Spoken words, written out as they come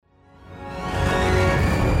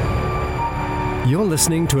You're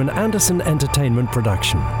listening to an Anderson Entertainment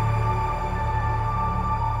production.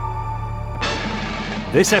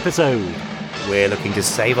 This episode, we're looking to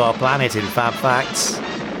save our planet in Fab Facts.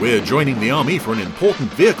 We're joining the army for an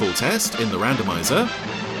important vehicle test in the randomizer.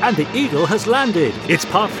 and the Eagle has landed. It's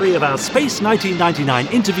part 3 of our Space 1999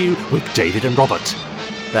 interview with David and Robert.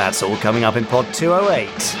 That's all coming up in Pod 208.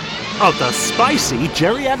 Of the Spicy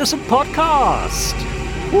Gerry Anderson Podcast.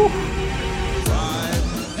 Woo. 5,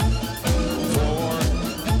 4,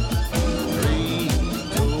 3,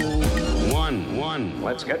 2, 1.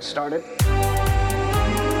 Let's get started.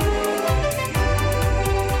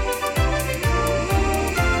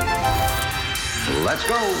 Let's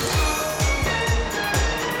go.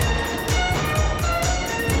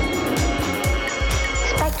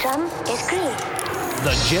 Spectrum is green.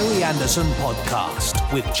 The Gerry Anderson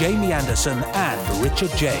Podcast with Jamie Anderson and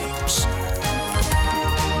Richard James.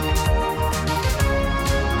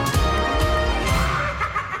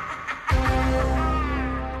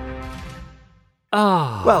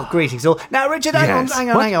 Well, greetings all. Now, Richard,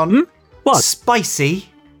 hang on. What? Spicy?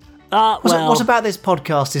 What about this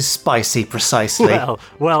podcast is spicy, precisely?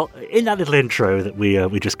 Well, in that little intro that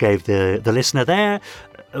we just gave the listener there,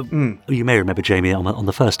 you may remember, Jamie, on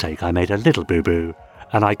the first take, I made a little boo-boo,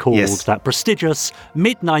 and I called that prestigious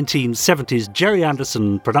mid-1970s Gerry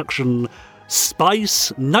Anderson production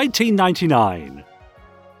Spice 1999.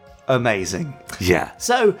 Amazing. Yeah.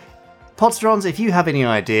 So, Podstrons, if you have any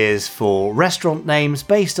ideas for restaurant names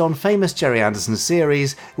based on famous Gerry Anderson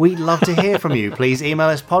series, we'd love to hear from you. Please email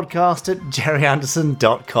us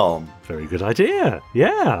podcast@gerryanderson.com. Very good idea.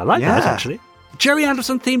 Yeah, I like that, actually. Gerry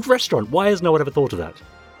Anderson-themed restaurant. Why has no one ever thought of that?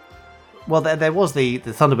 Well, there was the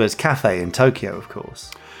Thunderbirds Cafe in Tokyo, of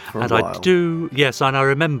course. And I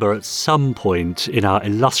remember at some point in our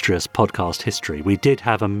illustrious podcast history, we did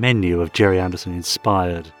have a menu of Gerry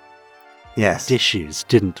Anderson-inspired dishes,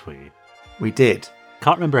 didn't we? We did.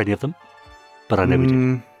 Can't remember any of them, but I know we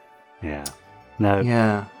did. Yeah. No.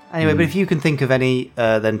 Yeah. Anyway, but if you can think of any,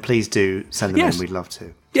 then please do send them in. We'd love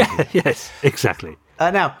to. Yeah, yes, exactly.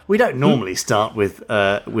 Now, we don't normally start with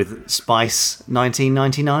Spice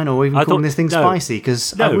 1999 or even calling this thing spicy,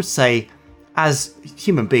 because I would say, as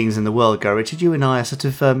human beings in the world go, Richard, you and I are sort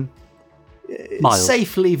of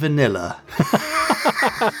safely vanilla.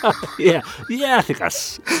 Yeah, I think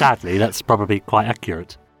that's probably quite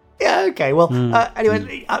accurate. Yeah, okay. Well,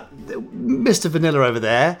 anyway, Mr. Vanilla over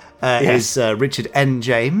there is Richard N.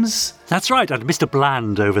 James. That's right, and Mr.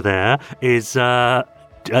 Bland over there is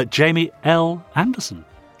Jamie L. Anderson.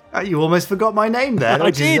 You almost forgot my name there.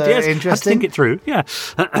 I did, yes. Interesting. I had to think it through, yeah.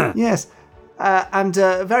 Yes. And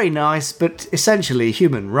very nice, but essentially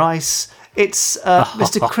human rice. It's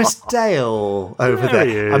Mr. Chris Dale over there.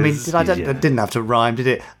 He is. I mean, didn't have to rhyme, did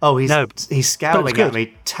it? Oh, he's scowling at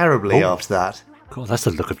me terribly after that. God, that's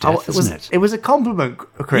the look of death, isn't it? It was a compliment,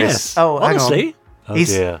 Chris. Yes. Oh, hang honestly? on. Oh,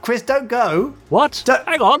 dear. Chris, don't go. What?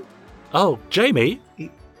 Hang on. Oh, Jamie.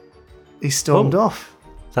 He stormed off.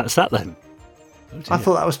 That's that then. Oh, I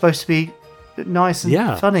thought that was supposed to be nice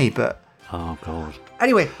and funny, but... Oh, God.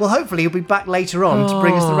 Anyway, well, hopefully he'll be back later on to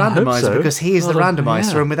bring us the randomizer, because he is the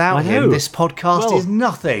randomizer, and without him, this podcast is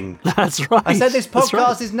nothing. That's right. I said this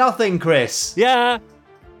podcast is nothing, Chris. Yeah.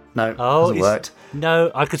 No, hasn't worked.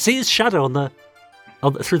 No, I could see his shadow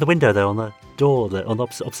through the window there on the door, on the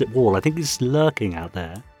opposite wall. I think he's lurking out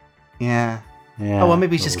there. Yeah. Oh, well,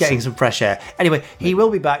 maybe he's just getting some fresh air. Anyway, he will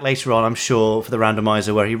be back later on, I'm sure, for the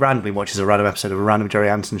randomizer, where he randomly watches a random episode of a random Gerry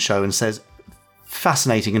Anderson show and says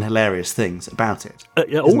fascinating and hilarious things about it.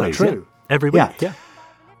 Always, true? Yeah. Every week, yeah.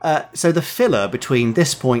 So the filler between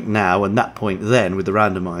this point now and that point then with the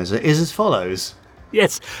randomizer is as follows.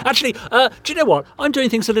 Yes. Actually, do you know what? I'm doing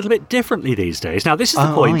things a little bit differently these days. Now, this is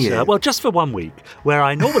the point, just for 1 week, where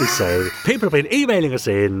I normally say people have been emailing us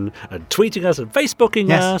in and tweeting us and Facebooking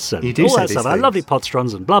us and all that stuff. Our lovely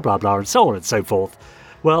podstrons and blah, blah, blah, and so on and so forth.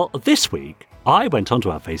 Well, this week, I went onto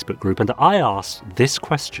our Facebook group and I asked this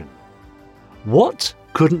question. What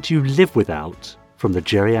couldn't you live without from the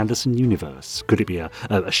Gerry Anderson universe? Could it be a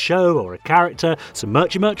show or a character, some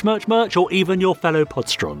merch, or even your fellow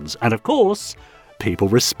podstrons? And of course, people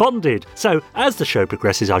responded. So, as the show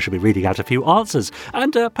progresses, I shall be reading out a few answers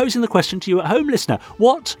and posing the question to you at home, listener.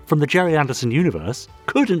 What from the Gerry Anderson universe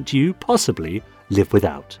couldn't you possibly live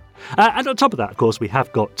without? And on top of that, of course, we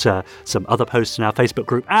have got some other posts in our Facebook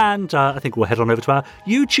group, and I think we'll head on over to our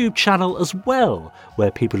YouTube channel as well,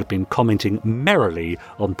 where people have been commenting merrily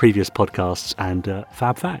on previous podcasts and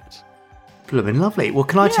Fab Facts. It would have been lovely. Well,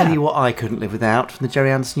 can I tell you what I couldn't live without from the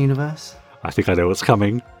Gerry Anderson universe? I think I know what's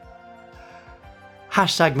coming.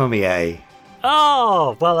 #Mummy A.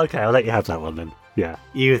 Oh, well, okay, I'll let you have that one then. Yeah.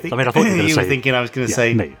 You were I thought you were going to say... thinking I was going to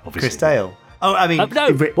say me, obviously. Chris Dale. Oh, I mean...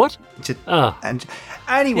 no, what? And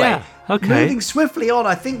anyway, Yeah, okay. moving swiftly on,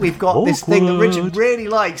 I think we've got this thing that Richard really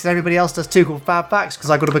likes and everybody else does too, called Fab Facts,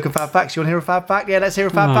 because I got a book of Fab Facts. You want to hear a Fab Fact? Yeah, let's hear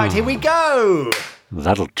a Fab Fact. Here we go!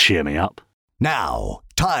 That'll cheer me up. Now,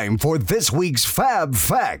 time for this week's Fab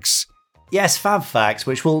Facts. Yes, Fab Facts,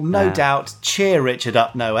 which will no doubt cheer Richard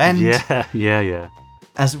up no end. Yeah.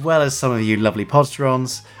 As well as some of you lovely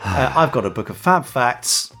podsterons. I've got a book of Fab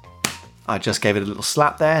Facts. I just gave it a little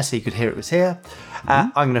slap there so you could hear it was here.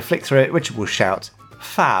 I'm going to flick through it. Richard will shout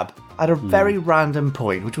Fab at a very random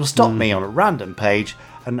point, which will stop me on a random page,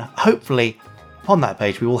 and hopefully upon that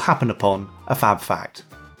page we will happen upon a Fab Fact.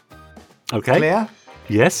 Okay. Clear?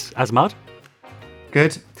 Yes, as mud.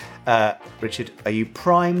 Good. Richard, are you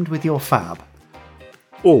primed with your Fab?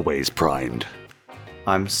 Always primed.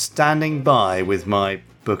 I'm standing by with my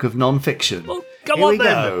book of non-fiction. Well, go Here on we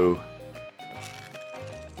then. go.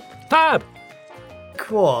 Fab!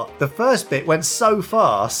 What? The first bit went so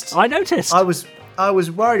fast. I noticed. I was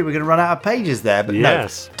worried we were going to run out of pages there, but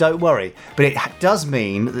Yes. no, don't worry. But it does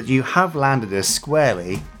mean that you have landed us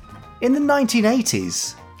squarely in the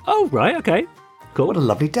 1980s. Oh, right, okay. Cool. What a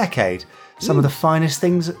lovely decade. Some of the finest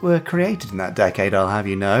things that were created in that decade, I'll have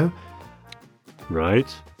you know. Right.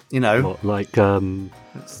 You know. What, like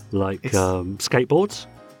skateboards?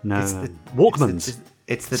 No. Walkmans.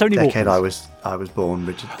 It's the Sony decade Walkmans. I was born,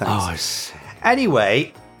 Richard. Thanks. Oh, I see.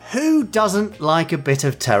 Anyway, who doesn't like a bit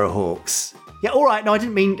of Terrorhawks? Yeah, all right. No, I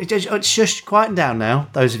didn't mean. Shush, quieten down now.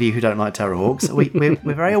 Those of you who don't like Terrorhawks, we're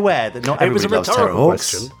very aware that not It was everybody a loves rhetorical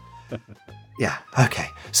Terrorhawks. question. Yeah. Okay.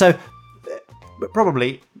 So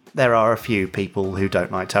probably there are a few people who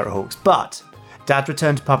don't like Terrorhawks, but Dad's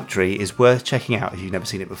Return to Puppetry is worth checking out if you've never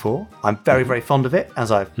seen it before. I'm very, very fond of it,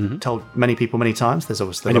 as I've told many people many times. There's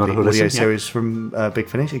obviously the Anyone lovely who audio listens, yeah. series from Big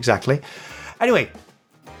Finish, exactly. Anyway,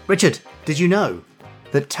 Richard, did you know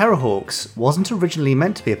that Terrorhawks wasn't originally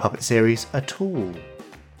meant to be a puppet series at all?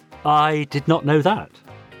 I did not know that.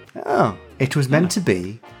 Oh, it was meant to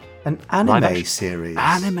be an Live anime action. series.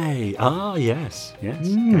 Anime. Ah, yes.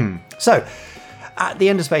 So, at the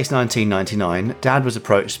end of Space 1999, Dad was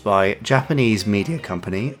approached by Japanese media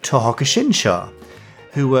company Tohoku Shinsha,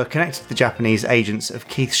 who were connected to the Japanese agents of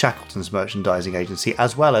Keith Shackleton's merchandising agency,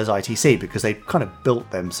 as well as ITC, because they kind of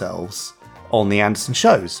built themselves on the Anderson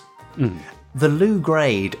shows. The Lou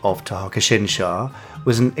Grade of Tohoku Shinsha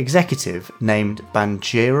was an executive named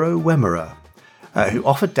Banjiro Uemura, who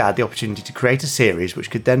offered Dad the opportunity to create a series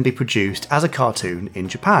which could then be produced as a cartoon in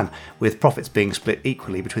Japan, with profits being split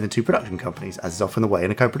equally between the two production companies, as is often the way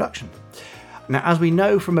in a co-production. Now, as we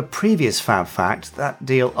know from a previous Fab Fact, that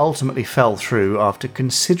deal ultimately fell through after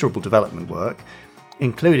considerable development work,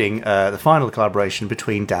 including the final collaboration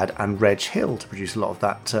between Dad and Reg Hill to produce a lot of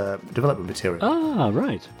that development material. Ah,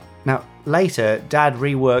 right. Now, later, Dad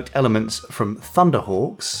reworked elements from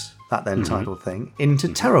Thunderhawks, that then titled thing, into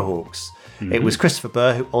Terrorhawks. It was Christopher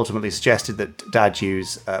Burr who ultimately suggested that Dad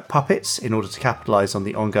use puppets in order to capitalise on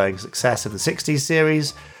the ongoing success of the 60s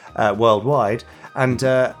series worldwide, and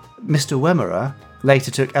Mr. Uemura later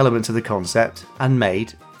took elements of the concept and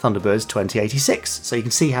made Thunderbirds 2086. So you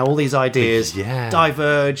can see how all these ideas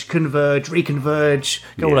diverge, converge, reconverge,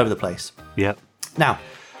 go all over the place. Yep. Now,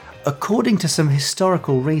 according to some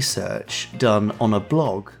historical research done on a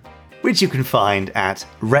blog, which you can find at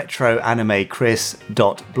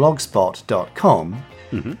retroanimechris.blogspot.com,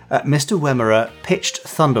 Mr. Uemura pitched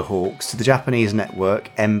Thunderhawks to the Japanese network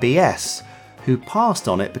MBS, who passed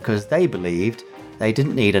on it because they believed they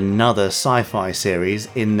didn't need another sci-fi series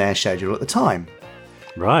in their schedule at the time.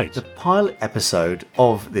 Right. The pilot episode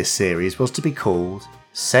of this series was to be called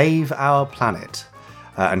Save Our Planet,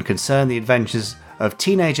 and concern the adventures of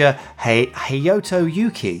teenager Hayato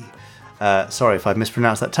Yuki, sorry if I've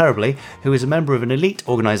mispronounced that terribly, who is a member of an elite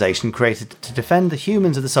organisation created to defend the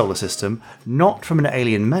humans of the solar system, not from an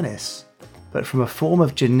alien menace, but from a form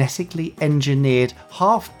of genetically engineered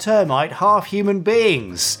half-termite, half-human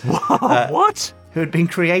beings. What? Who had been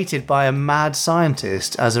created by a mad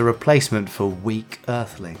scientist as a replacement for weak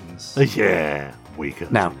Earthlings. Yeah, weaker.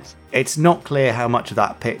 Now, it's not clear how much of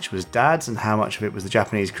that pitch was Dad's and how much of it was the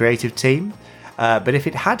Japanese creative team. But if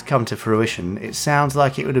it had come to fruition, it sounds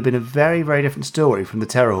like it would have been a very, very different story from the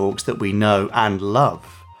Terrorhawks that we know and love.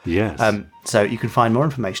 Yes. So you can find more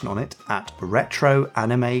information on it at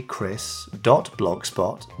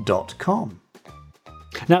retroanimechris.blogspot.com.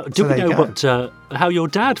 Now, do we there you know how your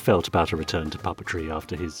dad felt about a return to puppetry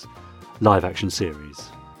after his live-action series?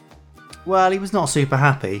 Well, he was not super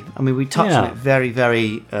happy. I mean, we touched on it very,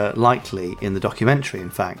 very lightly in the documentary, in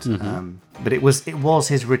fact. But it was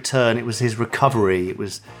his return. It was his recovery. It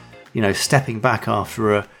was stepping back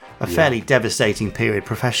after a fairly devastating period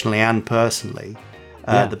professionally and personally.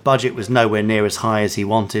 The budget was nowhere near as high as he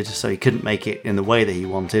wanted, so he couldn't make it in the way that he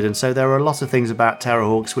wanted. And so there are a lot of things about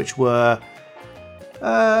Terrorhawks which were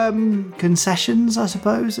concessions, I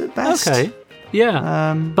suppose, at best. Okay,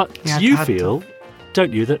 yeah. But you feel,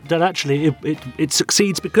 don't you, that actually it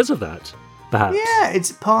succeeds because of that, perhaps? Yeah,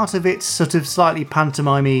 it's part of its sort of slightly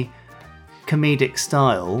pantomimey comedic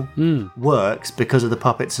style works because of the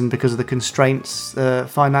puppets and because of the constraints,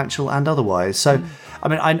 financial and otherwise. So, I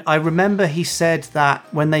mean, I remember he said that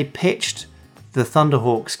when they pitched the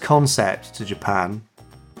Thunderhawks concept to Japan,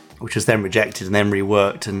 which was then rejected and then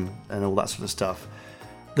reworked and all that sort of stuff,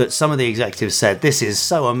 that some of the executives said, this is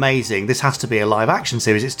so amazing, this has to be a live action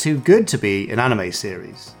series, it's too good to be an anime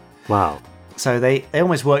series. Wow. So they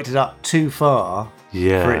almost worked it up too far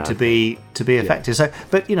for it to be effective. So,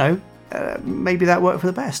 but maybe that worked for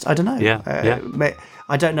the best. I don't know.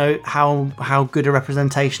 I don't know how good a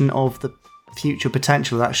representation of the future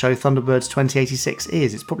potential of that show Thunderbirds 2086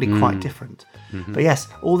 is. It's probably quite different. Mm-hmm. But yes,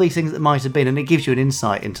 all these things that might have been, and it gives you an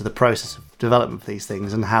insight into the process of development of these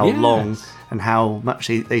things and how long and how much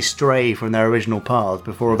they stray from their original paths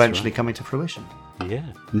before eventually coming to fruition. Yeah,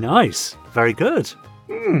 nice. Very good.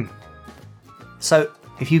 So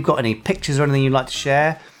if you've got any pictures or anything you'd like to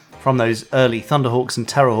share from those early Thunderhawks and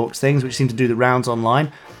Terrorhawks things, which seem to do the rounds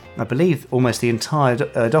online, I believe almost the entire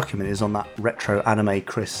document is on that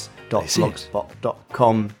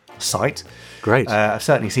retroanimechris.blogspot.com site. Great. I've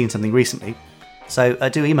certainly seen something recently. So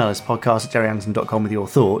do email us, podcast@jerryanderson.com with your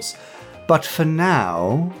thoughts. But for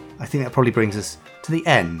now, I think that probably brings us to the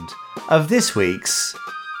end of this week's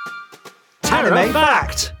Anime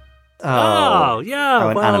Fact! Oh, yeah.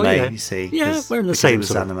 An anime, you see. Yeah, we're in the same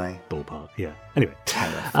sort anime of ballpark. Yeah. Anyway.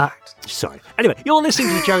 Fact. Sorry. Anyway, you're listening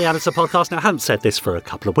to the Jerry Anderson podcast. Now, I haven't said this for a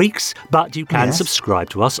couple of weeks, but you can subscribe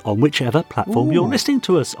to us on whichever platform you're listening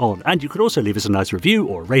to us on. And you can also leave us a nice review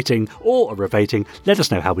or a rating or a revating. Let us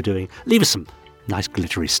know how we're doing. Leave us some nice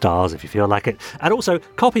glittery stars if you feel like it. And also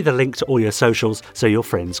copy the link to all your socials so your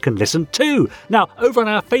friends can listen too. Now, over on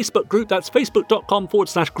our Facebook group, that's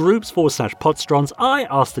facebook.com/groups/podstrons, I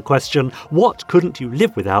asked the question, what couldn't you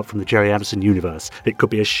live without from the Jerry Anderson universe? It could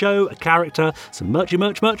be a show, a character, some merch,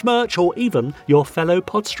 or even your fellow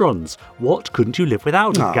podstrons. What couldn't you live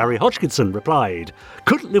without? And Gary Hodgkinson replied,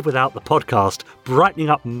 couldn't live without the podcast brightening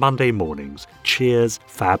up Monday mornings. Cheers,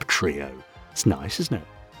 Fab Trio. It's nice, isn't it?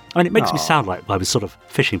 I mean, it makes me sound like I was sort of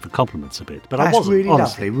fishing for compliments a bit, but I wasn't. Really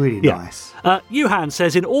honestly. Lovely, really nice. Yuhan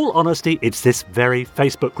says, in all honesty, it's this very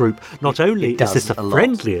Facebook group. Not only is this the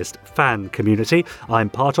friendliest fan community I'm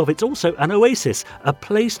part of, it's also an oasis, a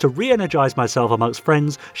place to re-energise myself amongst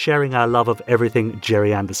friends, sharing our love of everything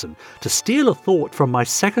Jerry Anderson. To steal a thought from my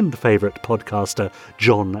second favourite podcaster,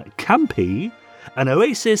 John Campy, an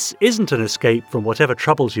oasis isn't an escape from whatever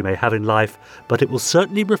troubles you may have in life, but it will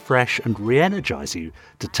certainly refresh and re-energise you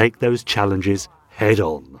to take those challenges head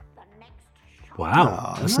on.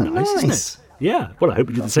 Wow, that's nice, isn't it? Yeah, well, I hope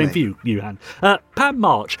we do the same for you, Yuhan. Pam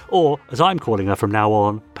March, or as I'm calling her from now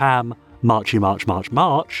on, Pam Marchy March,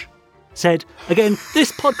 said, again,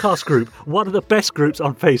 this podcast group, one of the best groups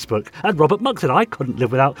on Facebook. And Robert Muck said, I couldn't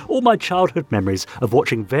live without all my childhood memories of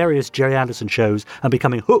watching various Jerry Anderson shows and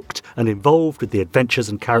becoming hooked and involved with the adventures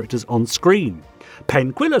and characters on screen.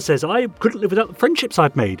 Pen Quiller says, I couldn't live without the friendships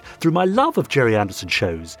I've made through my love of Jerry Anderson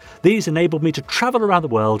shows. These enabled me to travel around the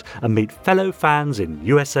world and meet fellow fans in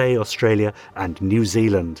USA, Australia and New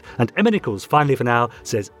Zealand. And Emma Nichols, finally for now,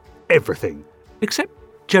 says, everything. Except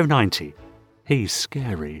Joe 90. He's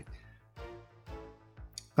scary.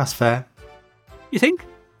 That's fair. You think?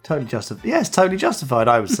 Totally justified. Yes, totally justified,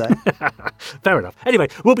 I would say. Fair enough. Anyway,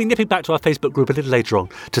 we'll be nipping back to our Facebook group a little later on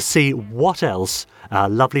to see what else our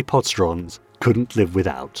lovely podstrons couldn't live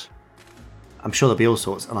without. I'm sure there'll be all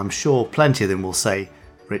sorts, and I'm sure plenty of them will say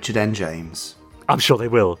Richard N. James. I'm sure they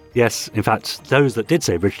will, yes. In fact, those that did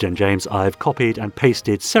say Richard N. James, I've copied and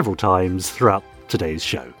pasted several times throughout today's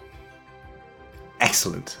show.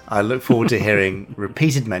 Excellent. I look forward to hearing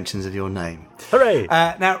repeated mentions of your name. Hooray!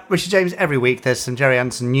 Now, Richard James, every week there's some Jerry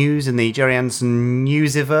Anderson news in the Jerry Anderson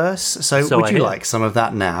Newsiverse. So would you like some of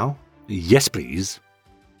that now? Yes, please.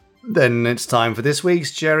 Then it's time for this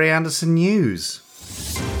week's Jerry Anderson news.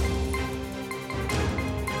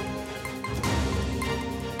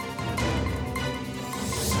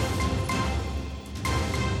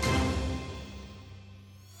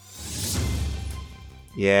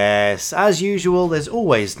 Yes, as usual, there's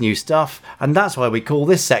always new stuff, and that's why we call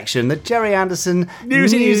this section the Jerry Anderson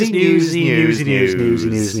News.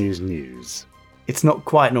 It's not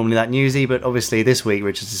quite normally that newsy, but obviously this week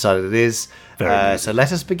Richard's decided it is. So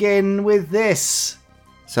let us begin with this.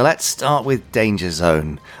 So let's start with Danger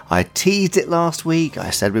Zone. I teased it last week.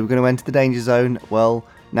 I said we were going to enter the Danger Zone. Well,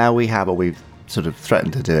 now we have, or we've sort of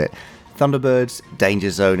threatened to do it. Thunderbird's Danger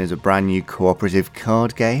Zone is a brand new cooperative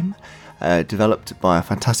card game developed by a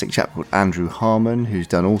fantastic chap called Andrew Harmon, who's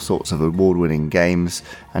done all sorts of award-winning games,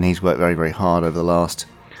 and he's worked very, very hard over the last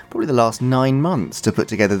 9 months to put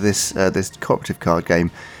together this cooperative card game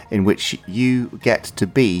in which you get to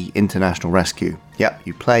be International Rescue. Yep,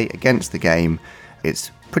 you play against the game. It's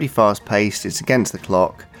pretty fast-paced. It's against the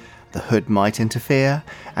clock. The HUD might interfere,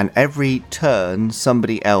 and every turn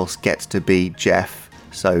somebody else gets to be Jeff.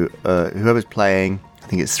 So whoever's playing, I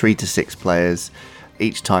think it's 3 to 6 players.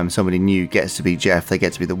 Each time somebody new gets to be Jeff, they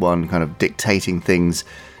get to be the one kind of dictating things,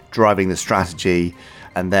 driving the strategy.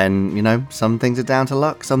 And then, you know, some things are down to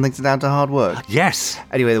luck, some things are down to hard work. Yes.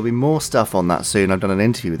 Anyway, there'll be more stuff on that soon. I've done an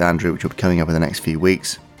interview with Andrew, which will be coming up in the next few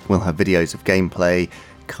weeks. We'll have videos of gameplay,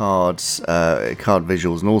 cards, card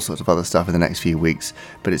visuals, and all sorts of other stuff in the next few weeks.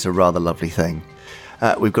 But it's a rather lovely thing.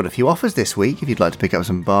 We've got a few offers this week if you'd like to pick up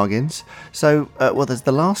some bargains. So, there's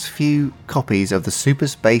the last few copies of the Super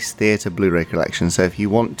Space Theatre Blu-ray collection. So if you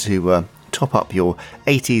want to top up your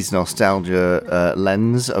 80s nostalgia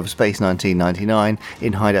lens of Space 1999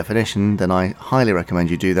 in high definition, then I highly recommend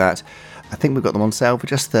you do that. I think we've got them on sale for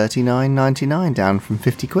just $39.99, down from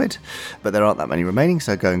 50 quid. But there aren't that many remaining,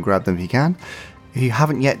 so go and grab them if you can. If you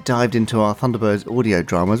haven't yet dived into our Thunderbirds audio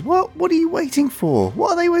dramas, what are you waiting for?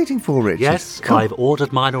 What are they waiting for, Richard? Yes, I've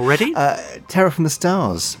ordered mine already. Terror from the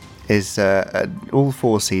Stars is all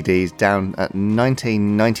 4 CDs down at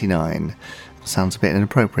 $19.99. Sounds a bit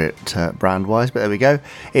inappropriate brand-wise, but there we go.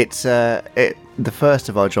 It's the first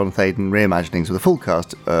of our John Thaden reimaginings with a full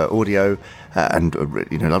cast audio and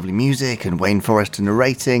lovely music and Wayne Forrester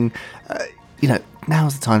narrating.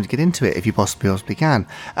 Now's the time to get into it if you possibly can.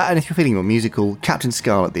 And if you're feeling more musical, Captain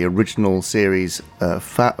Scarlet, the original series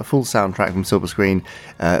full soundtrack from Silver Screen,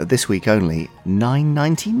 this week only,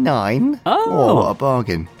 $9.99. Oh, what a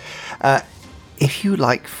bargain. If you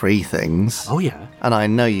like free things, oh yeah, and I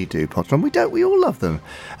know you do, Potron, we all love them.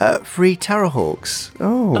 Free Terrorhawks.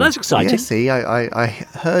 Oh, that's exciting. Yeah, see, I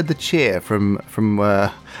heard the cheer from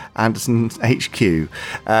Anderson's HQ.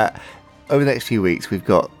 Over the next few weeks, we've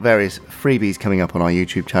got various freebies coming up on our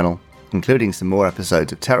YouTube channel, including some more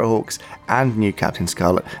episodes of Terrorhawks and new Captain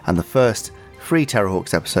Scarlet, and the first free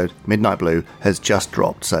Terrorhawks episode, Midnight Blue, has just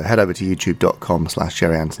dropped, so head over to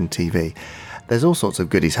youtube.com/JerryAndersonTV. There's all sorts of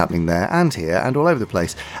goodies happening there and here and all over the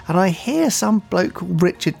place, and I hear some bloke called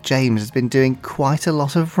Richard James has been doing quite a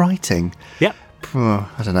lot of writing. Yep. I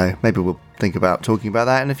don't know, maybe we'll think about talking about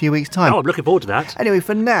that in a few weeks' time. Oh, I'm looking forward to that. Anyway,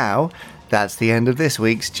 for now, that's the end of this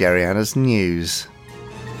week's Jerry Anderson News.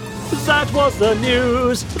 That was the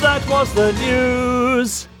news. That was the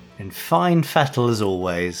news. In fine fettle as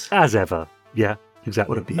always. As ever. Yeah,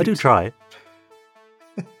 exactly. What a beaut. I do try.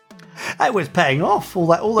 It was paying off.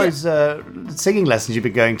 All those singing lessons you've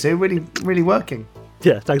been going to, really, really working.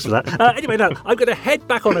 Yeah, thanks for that. Anyway, now, I'm going to head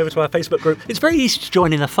back on over to our Facebook group. It's very easy to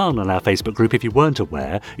join in the fun on our Facebook group if you weren't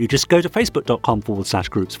aware. You just go to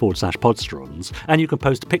facebook.com/groups/podstrons and you can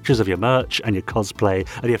post pictures of your merch and your cosplay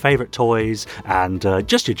and your favourite toys and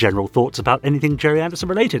just your general thoughts about anything Jerry Anderson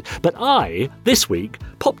related. But I, this week,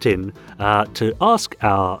 popped in to ask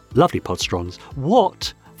our lovely Podstrons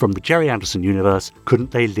what from the Jerry Anderson universe couldn't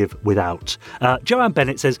they live without? Joanne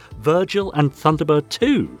Bennett says Virgil and Thunderbird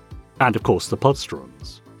 2. And, of course, the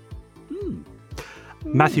Podstrons.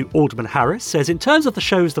 Matthew Alderman Harris says, in terms of the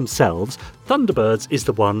shows themselves, Thunderbirds is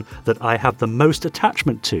the one that I have the most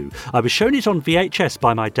attachment to. I was shown it on VHS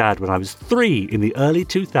by my dad when I was 3 in the early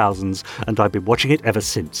 2000s, and I've been watching it ever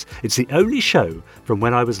since. It's the only show from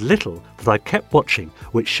when I was little that I kept watching,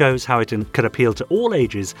 which shows how it can appeal to all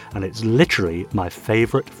ages, and it's literally my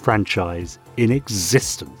favourite franchise in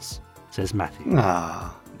existence, says Matthew.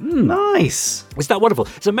 Nice. Isn't that wonderful?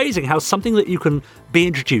 It's amazing how something that you can be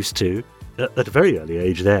introduced to at a very early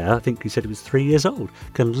age there, I think you said he was 3 years old,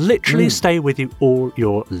 can literally stay with you all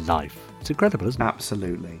your life. It's incredible, isn't it?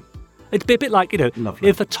 Absolutely. It'd be a bit like, Lovely.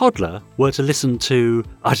 if a toddler were to listen to,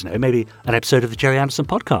 I don't know, maybe an episode of the Jerry Anderson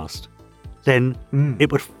podcast, then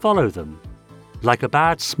it would follow them like a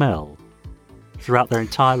bad smell throughout their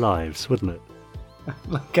entire lives, wouldn't it?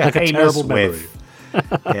 like a terrible memory.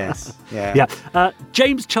 Yes. Yeah.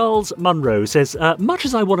 James Charles Munro says, much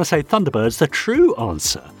as I want to say Thunderbirds, the true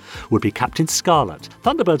answer would be Captain Scarlet.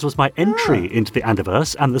 Thunderbirds was my entry into the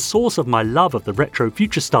Anderverse and the source of my love of the retro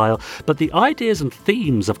future style, but the ideas and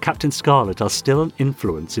themes of Captain Scarlet are still an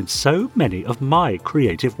influence in so many of my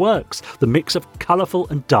creative works. The mix of colourful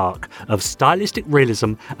and dark, of stylistic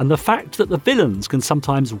realism, and the fact that the villains can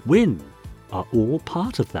sometimes win are all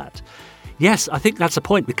part of that. Yes, I think that's the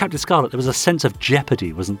point. With Captain Scarlet, there was a sense of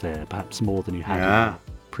jeopardy, wasn't there? Perhaps more than you had in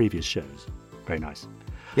previous shows. Very nice.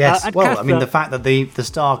 Yes, the fact that the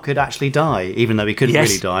star could actually die, even though he couldn't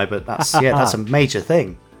really die, but that's a major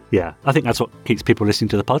thing. Yeah, I think that's what keeps people listening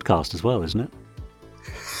to the podcast as well, isn't it?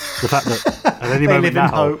 The fact that at any moment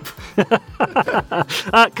now,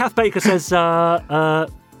 Kath Baker says,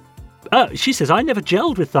 she says, I never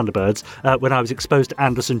gelled with Thunderbirds when I was exposed to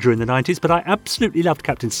Anderson during the 90s, but I absolutely loved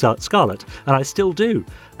Captain Scarlet, and I still do.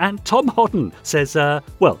 And Tom Hodden says,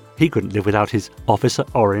 he couldn't live without his Officer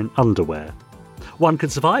Orion underwear. One can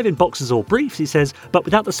survive in boxers or briefs, he says, but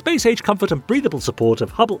without the space-age comfort and breathable support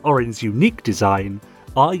of Hubble Orion's unique design,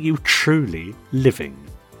 are you truly living?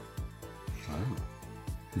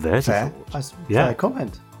 There's a thought. Fair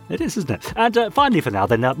comment. It is, isn't it? And finally for now,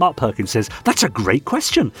 then, Mark Perkins says, that's a great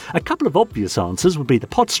question. A couple of obvious answers would be the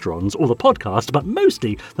Podstrons or the podcast, but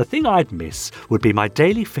mostly the thing I'd miss would be my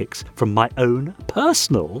daily fix from my own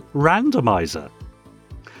personal randomizer.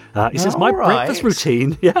 He says, my breakfast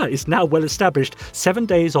routine, is now well established. 7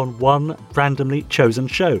 days on one randomly chosen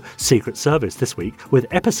show. Secret Service this week, with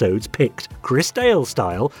episodes picked Chris Dale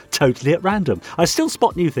style, totally at random. I still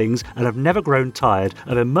spot new things and have never grown tired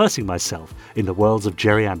of immersing myself in the worlds of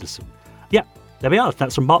Jerry Anderson. Yeah, there we are.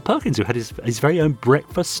 That's from Mark Perkins, who had his very own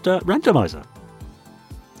breakfast randomizer.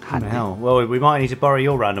 Hell, well, we might need to borrow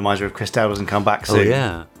your randomizer if Chris Dale doesn't come back soon. Oh,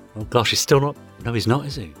 yeah. Oh, gosh, he's still not... No, he's not,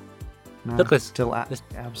 is he? No, look, still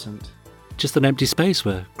absent. Just an empty space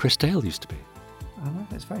where Chris Dale used to be. I know,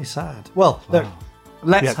 it's very sad. Well, look,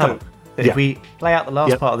 let's hope that if we play out the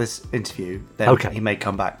last part of this interview, then he may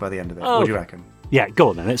come back by the end of it. What do you reckon? Yeah, go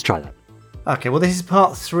on then, let's try that. Okay, well, this is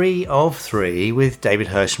part 3 of 3 with David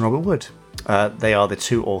Hirsch and Robert Wood. They are the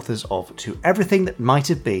two authors of To Everything That Might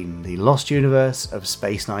Have Been, the Lost Universe of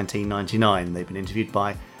Space 1999. They've been interviewed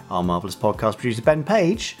by our marvellous podcast producer Ben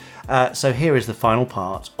Page. So here is the final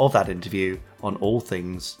part of that interview on all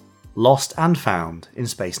things lost and found in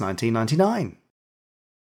Space 1999.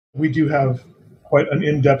 We do have quite an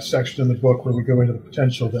in-depth section in the book where we go into the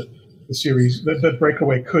potential that the series, that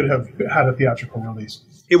Breakaway could have had a theatrical release.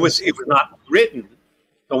 It was not written.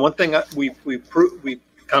 The one thing we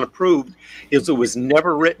kind of proved is it was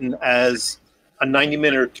never written as a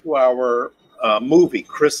 90-minute or 2-hour movie.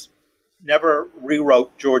 Chris never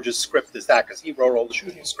rewrote George's script as that because he wrote all the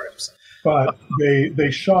shooting scripts. But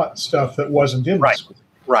they shot stuff that wasn't in the script.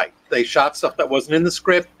 Right. They shot stuff that wasn't in the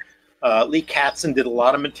script. Lee Katzin did a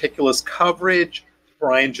lot of meticulous coverage.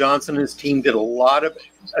 Brian Johnson and his team did a lot of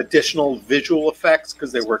additional visual effects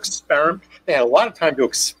because they had a lot of time to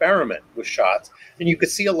experiment with shots. And you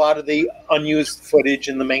could see a lot of the unused footage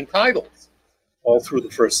in the main titles all through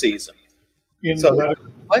the first season. So there's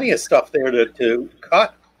plenty of stuff there to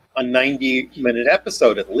cut a 90-minute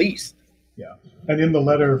episode at least. Yeah. And in the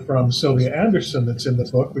letter from Sylvia Anderson that's in the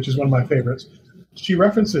book, which is one of my favorites, she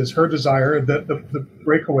references her desire that the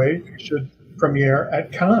Breakaway should premiere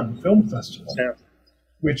at Cannes Film Festival,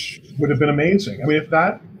 which would have been amazing. I mean, if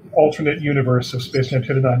that alternate universe of Space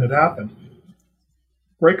 1999 had happened,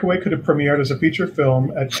 Breakaway could have premiered as a feature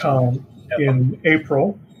film at Cannes in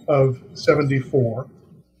April of 1974,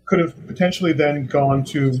 could have potentially then gone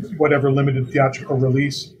to whatever limited theatrical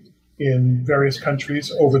release in various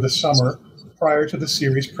countries over the summer prior to the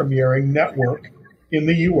series premiering network in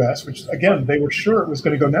the U.S., which, again, they were sure it was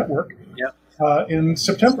going to go network in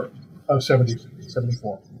September of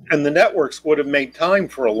 1974. And the networks would have made time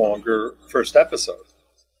for a longer first episode.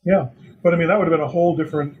 Yeah, but I mean, that would have been a whole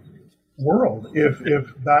different world if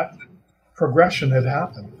that progression had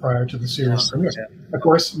happened prior to the series premiere. Of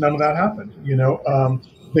course, none of that happened. You know,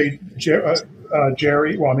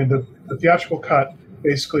 Jerry, well, I mean, the theatrical cut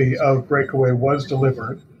basically of Breakaway was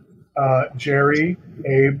delivered. Jerry,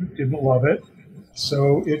 Abe didn't love it,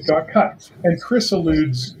 so it got cut. And Chris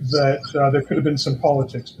alludes that there could have been some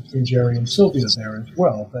politics between Jerry and Sylvia there as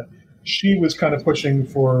well, that she was kind of pushing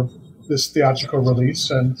for this theatrical release,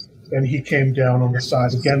 and he came down on the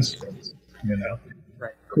side against it, you know.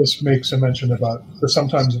 Right. Chris makes a mention about the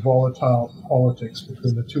sometimes volatile politics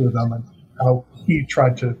between the two of them and how he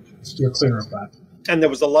tried to steer clear of that. And there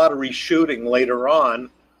was a lot of reshooting later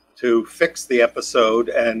on to fix the episode,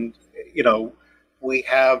 and, you know, we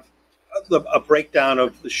have a breakdown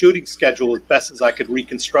of the shooting schedule as best as I could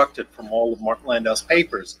reconstruct it from all of Martin Landau's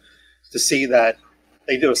papers to see that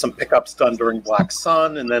they did some pickups done during Black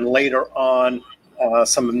Sun, and then later on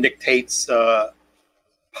some of Nick Tate's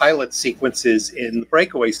pilot sequences in the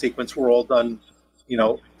Breakaway sequence were all done, you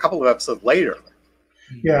know, a couple of episodes later.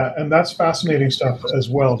 Yeah, and that's fascinating stuff as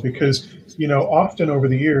well, because, you know, often over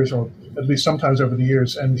the years, or at least sometimes over the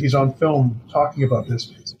years, and he's on film talking about this,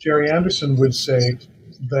 Jerry Anderson would say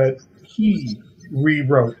that he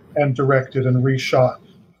rewrote and directed and reshot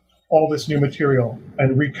all this new material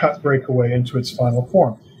and recut Breakaway into its final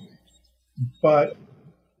form. But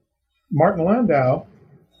Martin Landau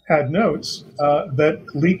had notes that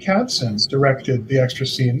Lee Katzin directed the extra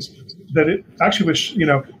scenes, that it actually was,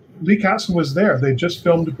 Lee Katzin was there. They just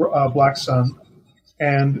filmed Black Sun,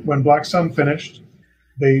 and when Black Sun finished,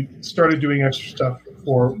 they started doing extra stuff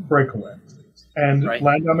for Breakaway. And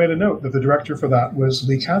Landau made a note that the director for that was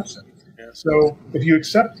Lee Katzin. Yeah. So if you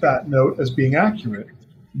accept that note as being accurate,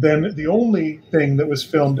 then the only thing that was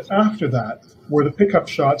filmed after that were the pickup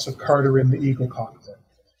shots of Carter in the Eagle cockpit.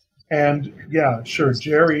 And yeah, sure,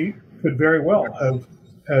 Jerry could very well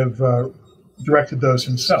have directed those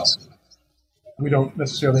himself. We don't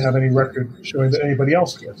necessarily have any record showing that anybody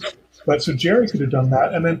else did. But so Jerry could have done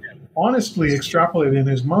that and then honestly extrapolated in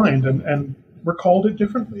his mind and recalled it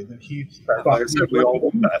differently. That he thought we all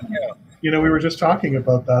did that. Yeah. We were just talking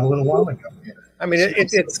about that a little while ago. I mean,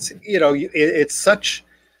 it's such.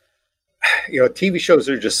 TV shows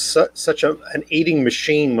are just such an eating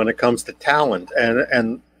machine when it comes to talent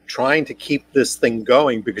and trying to keep this thing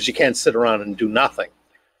going, because you can't sit around and do nothing.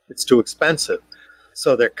 It's too expensive.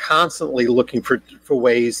 So they're constantly looking for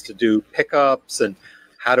ways to do pickups and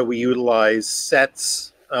how do we utilize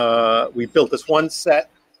sets. We built this one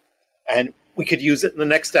set and we could use it in the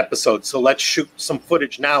next episode. So let's shoot some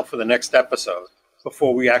footage now for the next episode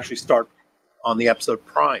before we actually start on the episode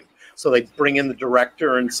prime. So they bring in the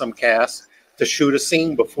director and some cast to shoot a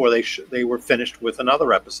scene before they were finished with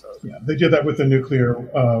another episode. Yeah, they did that with the nuclear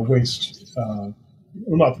waste. The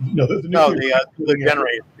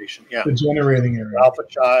generating station. Yeah, the generating area. Alpha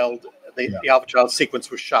Child. The Alpha Child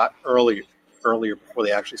sequence was shot earlier before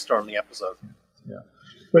they actually started the episode. Yeah,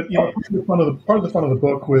 but part of the fun of the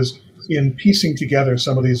book was in piecing together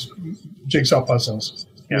some of these jigsaw puzzles.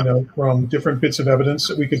 From different bits of evidence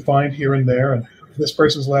that we could find here and there, and this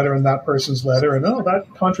person's letter and that person's letter, and that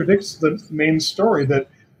contradicts the main story that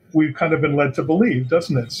we've kind of been led to believe,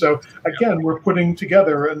 doesn't it? So again, we're putting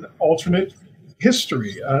together an alternate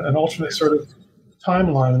history, an alternate sort of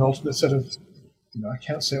timeline, an alternate set of, I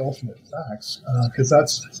can't say alternate facts because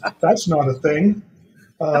that's not a thing,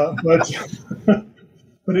 but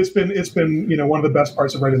it's been one of the best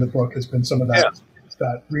parts of writing the book has been some of that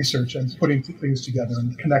research and putting things together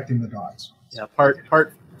and connecting the dots. Yeah, part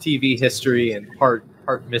TV history and part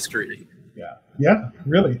mystery. Yeah,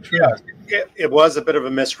 really true. Yeah, it was a bit of a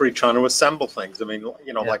mystery trying to assemble things. I mean,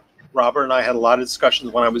 like Robert and I had a lot of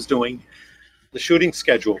discussions when I was doing the shooting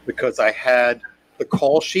schedule, because I had the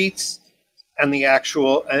call sheets and the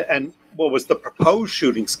actual and what was the proposed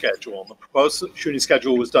shooting schedule. The proposed shooting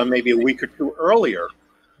schedule was done maybe a week or two earlier.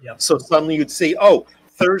 Yep. So suddenly you'd see,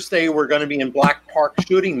 Thursday we're going to be in Black Park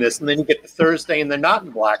shooting this, and then you get to Thursday and they're not in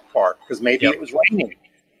Black Park because maybe it was raining.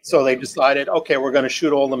 So they decided, okay, we're going to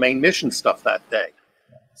shoot all the main mission stuff that day.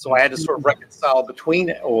 So I had to sort of reconcile between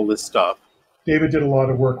all this stuff. David did a lot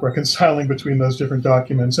of work reconciling between those different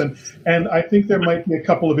documents. And I think there might be a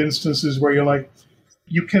couple of instances where you're like,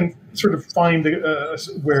 you can sort of find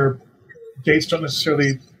where dates don't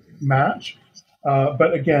necessarily match.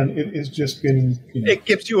 But again, it has just been... It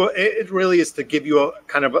gives you, it really is to give you a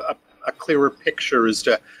kind of a clearer picture as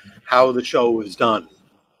to how the show was done.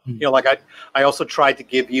 Like I also tried to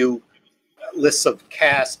give you lists of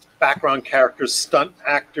cast, background characters, stunt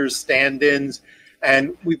actors, stand-ins,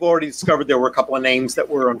 and we've already discovered there were a couple of names that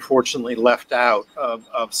were unfortunately left out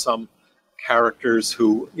of some characters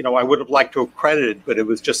who, I would have liked to have credited, but it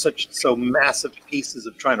was just so massive pieces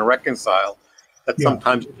of trying to reconcile that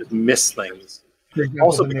sometimes you just miss things.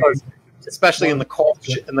 Also because, especially in the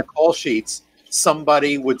call sheets,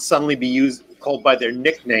 somebody would suddenly be called by their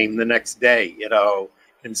nickname the next day,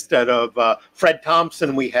 Instead of Fred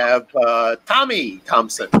Thompson, we have Tommy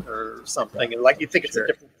Thompson or something, and you think it's a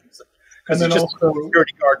different person. And then it's also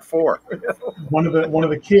security guard 4. one of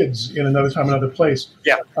the kids in Another Time, Another Place.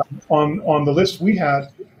 Yeah. On the list we had,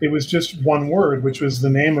 it was just one word, which was the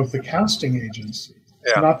name of the casting agency,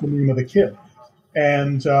 not the name of the kid.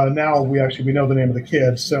 And now we know the name of the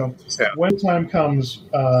kid. So when time comes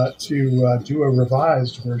to do a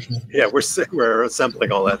revised version of this, we're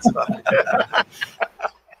assembling all that stuff.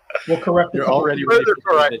 We'll correct it. You're already further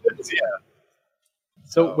corrections. Yeah.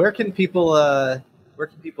 So where can people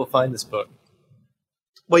find this book?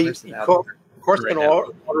 Well, you of course can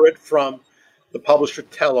order it from the publisher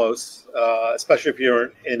Telos, especially if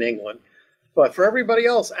you're in England. But for everybody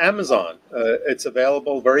else, Amazon. It's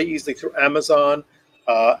available very easily through Amazon.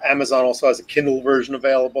 Amazon also has a Kindle version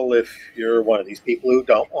available if you're one of these people who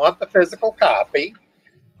don't want the physical copy.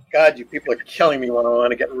 God, you people are killing me when I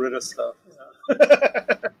want to get rid of stuff.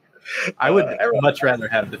 I would much rather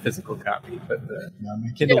have the physical copy, but the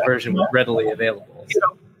Kindle version was readily available.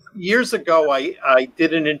 So. Years ago, I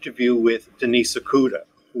did an interview with Denise Okuda,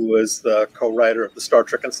 who was the co-writer of the Star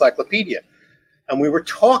Trek Encyclopedia. And we were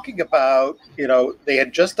talking about, they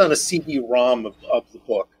had just done a CD-ROM of the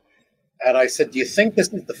book. And I said, do you think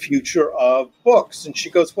this is the future of books? And she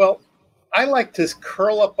goes, well, I like to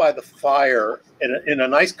curl up by the fire in a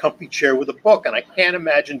nice comfy chair with a book, and I can't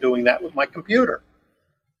imagine doing that with my computer.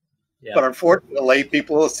 Yeah. But unfortunately,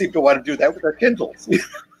 people seem to want to do that with their Kindles.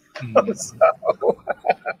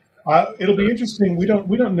 It'll be interesting. We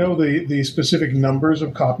don't know the specific numbers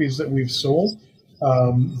of copies that we've sold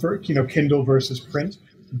for Kindle versus print,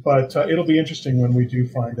 but it'll be interesting when we do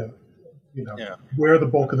find out where the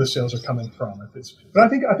bulk of the sales are coming from. But I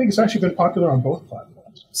think it's actually been popular on both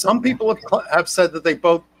platforms. Some people have said that they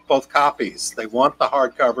both copies. They want the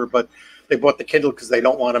hardcover, but they bought the Kindle because they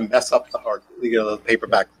don't want to mess up the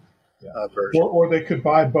paperback version. Or they could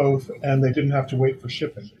buy both and they didn't have to wait for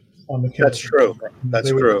shipping on the Kindle. That's true. That's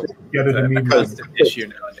true. Get it immediately.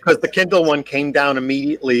 Because the Kindle one came down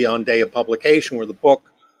immediately on day of publication, where the book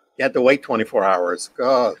you had to wait 24 hours.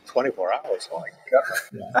 God, 24 hours! Oh my God!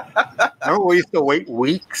 Yeah. Remember we used to wait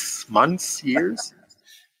weeks, months, years.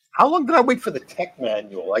 How long did I wait for the tech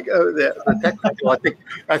manual? The tech manual.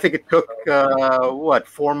 I think it took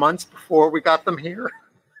 4 months before we got them here.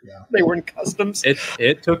 Yeah. They were in customs.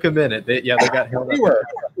 It took a minute. They got held up.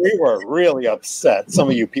 We were really upset. Some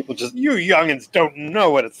of you people you youngins don't know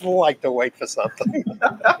what it's like to wait for something.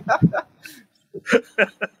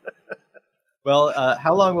 Well,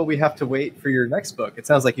 how long will we have to wait for your next book? It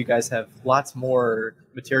sounds like you guys have lots more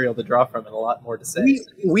material to draw from and a lot more to say.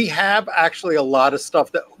 We have actually a lot of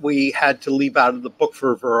stuff that we had to leave out of the book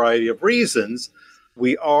for a variety of reasons.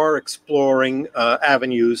 We are exploring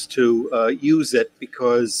avenues to use it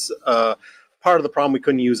because part of the problem we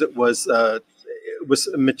couldn't use it was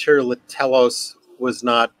material that Telos was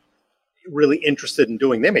not really interested in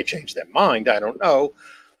doing. They may change their mind, I don't know.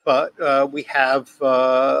 But we have,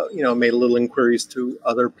 made little inquiries to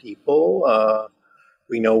other people.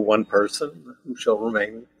 We know one person who shall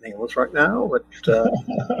remain nameless right now, but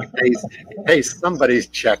pays somebody's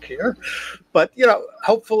check here. But,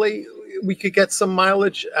 hopefully we could get some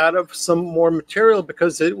mileage out of some more material,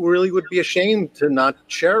 because it really would be a shame to not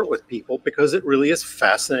share it with people, because it really is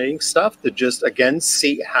fascinating stuff to just, again,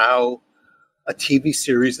 see how a TV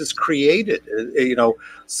series is created.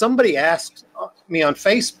 Somebody asked me on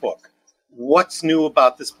Facebook, what's new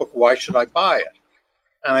about this book? Why should I buy it?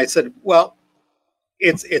 And I said, well,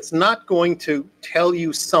 it's not going to tell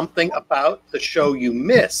you something about the show you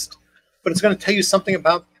missed, but it's going to tell you something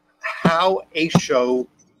about how a show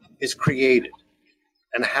is created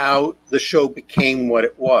and how the show became what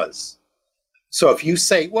it was. So if you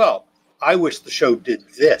say, well, I wish the show did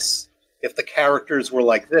this, if the characters were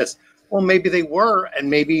like this, well, maybe they were,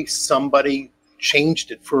 and maybe somebody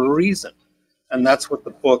changed it for a reason. And that's what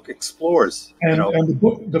the book explores. And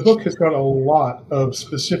the book has got a lot of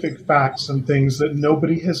specific facts and things that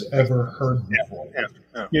nobody has ever heard before.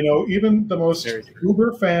 Yeah. Even the most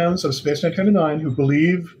uber fans of Space 999 who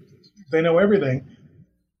believe they know everything,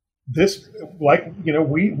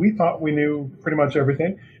 we thought we knew pretty much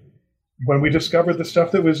everything. When we discovered the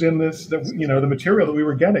stuff that was in this, the material that we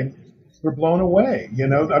were getting, we're blown away,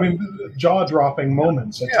 jaw-dropping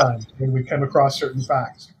moments at times when we come across certain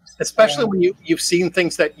facts. Especially when you've seen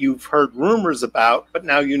things that you've heard rumors about, but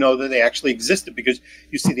now you know that they actually existed because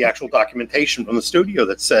you see the actual documentation from the studio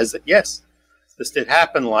that says that, yes, this did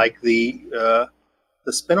happen, like the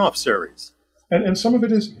spin-off series. And some of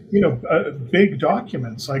it is, big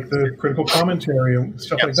documents, like the critical commentary and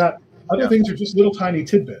stuff like that. Other things are just little tiny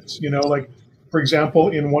tidbits, for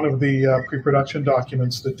example, in one of the pre-production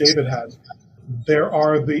documents that David had, there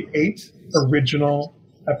are the 8 original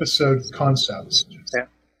episode concepts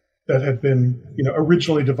that had been,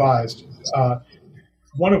 originally devised.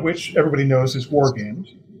 One of which everybody knows is War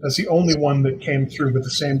Games. That's the only one that came through with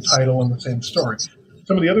the same title and the same story.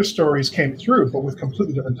 Some of the other stories came through, but with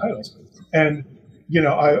completely different titles. And,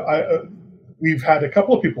 we've had a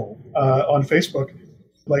couple of people on Facebook,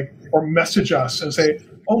 or message us and say,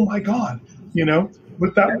 "Oh my God,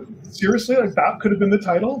 with that, seriously, that could have been the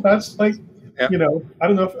title." That's I don't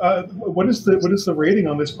know if, what is the rating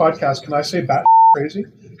on this podcast? Can I say bat crazy?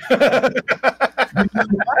 There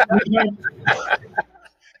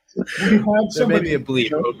may be a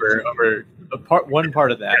bleep over one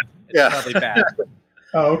part of that. It's probably bad.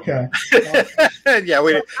 Oh, okay.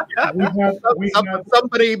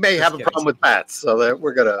 Somebody may have a problem with bats, so that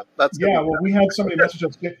we're gonna. We had somebody message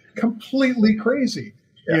us completely crazy.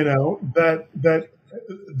 That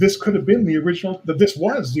this could have been the original. That this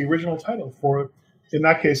was the original title for. In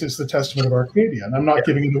that case, it's the Testament of Arcadia, and I'm not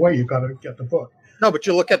giving it away. You've got to get the book. No, but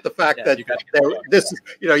you look at the fact that this is,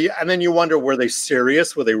 and then you wonder, were they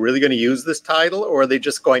serious? Were they really going to use this title, or are they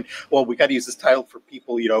just going, well, we got to use this title for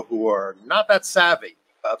people, who are not that savvy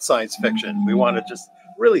about science fiction. We want to just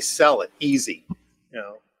really sell it easy,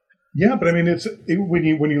 Yeah, but I mean, when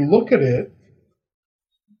you look at it,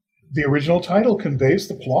 the original title conveys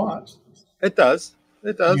the plot. It does.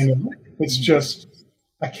 It does. It's just,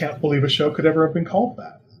 I can't believe a show could ever have been called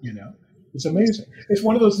that. It's amazing. It's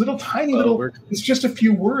one of those little tiny it's just a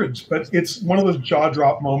few words, but it's one of those jaw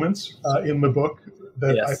drop moments in the book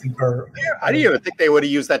that I think are. I didn't even think they would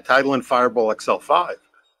have used that title in Fireball XL5,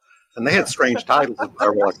 and they had strange titles in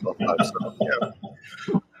Fireball XL5.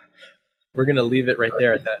 So, We're gonna leave it right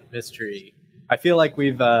there at that mystery. I feel like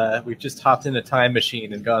we've just hopped in a time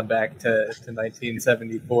machine and gone back to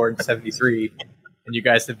 1974 and 73, and you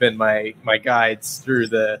guys have been my guides through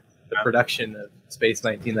the production of Space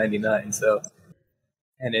 1999. So,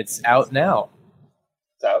 and it's out now.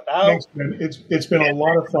 It's out now. Thanks, man. It's been a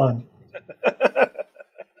lot of fun.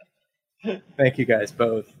 Thank you guys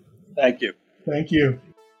both. Thank you. Thank you.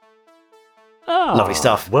 Lovely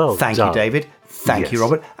stuff. Well thank done. you, David. Thank you,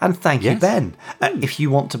 Robert. And thank you, Ben. If you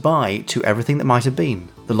want to buy To Everything That Might Have Been,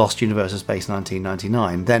 The Lost Universe of Space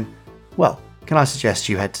 1999, then, well, can I suggest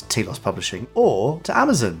you head to Telos Publishing or to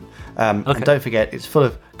Amazon? And don't forget, it's full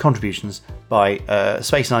of contributions by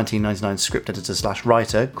Space 1999 script editor /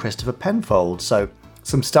 writer Christopher Penfold. So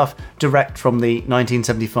some stuff direct from the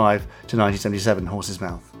 1975 to 1977 Horse's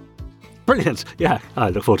Mouth. Brilliant. Yeah, I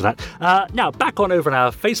look forward to that. Now, back on over in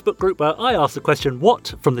our Facebook group where I asked the question,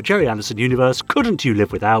 what from the Jerry Anderson universe couldn't you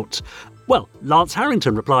live without? Well, Lance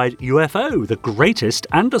Harrington replied, UFO, the greatest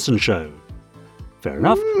Anderson show. Fair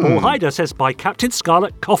enough. Paul Hyder says, by Captain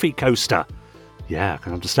Scarlet Coffee Coaster. Yeah, I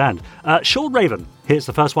can understand. Sean Raven, here's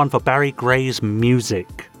the first one for Barry Gray's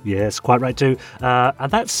music. Yes, quite right too.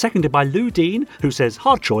 And that's seconded by Lou Dean, who says,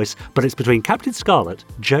 hard choice, but it's between Captain Scarlet,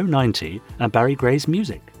 Joe 90, and Barry Gray's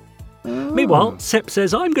music. Meanwhile, Sepp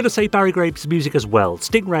says, I'm going to say Barry Gray's music as well.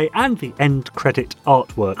 Stingray and the end credit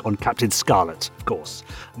artwork on Captain Scarlet, of course.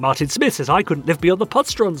 Martin Smith says, I couldn't live beyond the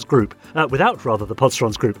Podstrons group. Without the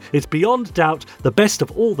Podstrons group. It's beyond doubt the best of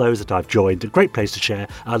all those that I've joined. A great place to share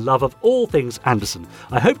our love of all things Anderson.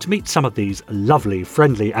 I hope to meet some of these lovely,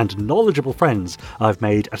 friendly and knowledgeable friends I've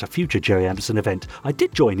made at a future Jerry Anderson event. I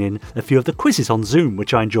did join in a few of the quizzes on Zoom,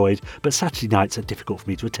 which I enjoyed, but Saturday nights are difficult for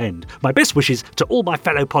me to attend. My best wishes to all my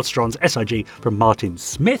fellow Podstrons, SIG, from Martin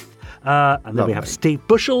Smith. And then we have Steve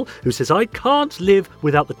Bushell, who says, I can't live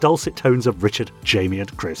without the dulcet tones of Richard, Jamie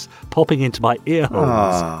and Chris popping into my ear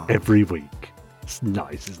holes every week. It's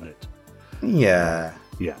nice, isn't it? Yeah.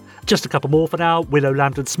 Yeah. Just a couple more for now. Willow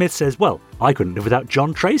Lambton Smith says, well, I couldn't live without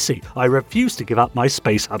John Tracy. I refuse to give up my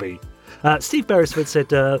space hubby. Steve Beresford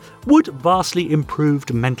said, would vastly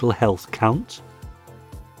improved mental health count?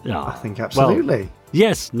 I think absolutely. Well,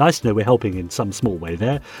 yes, nice to know we're helping in some small way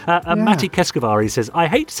there. Matty Keskavari says, I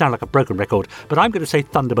hate to sound like a broken record, but I'm going to say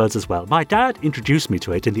Thunderbirds as well. My dad introduced me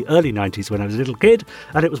to it in the early 90s when I was a little kid,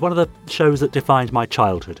 and it was one of the shows that defined my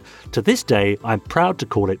childhood. To this day, I'm proud to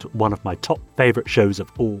call it one of my top favourite shows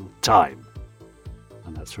of all time.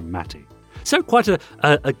 And that's from Matty. So quite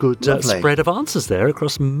a good spread of answers there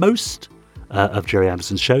across most of Jerry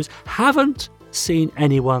Anderson's shows. Haven't seen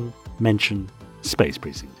anyone mention Space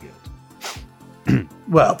Precinct yet.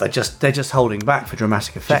 Well, they're just holding back for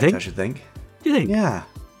dramatic effect, I should think. Do you think? Yeah.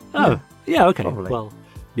 Oh, yeah, okay. Probably. Well,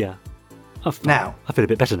 yeah. Now, I feel a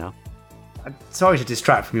bit better now. I'm sorry to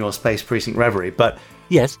distract from your Space Precinct reverie, but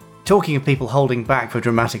yes, talking of people holding back for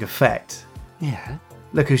dramatic effect. Yeah.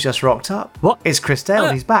 Look who's just rocked up. What? It's Chris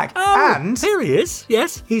Dale. He's back. And here he is.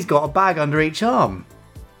 Yes. He's got a bag under each arm.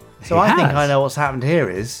 So I think I know what's happened here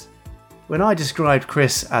is, when I described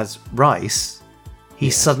Chris as Rice, he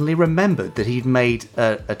suddenly remembered that he'd made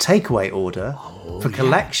a takeaway order for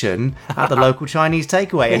collection at the local Chinese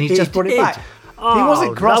takeaway, and he's just brought it back. He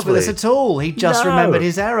wasn't cross with us at all. He just remembered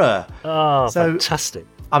his error. Oh, so fantastic.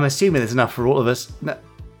 I'm assuming there's enough for all of us.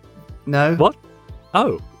 No? What?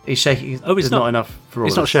 Oh. He's shaking. Oh, it's not enough for all of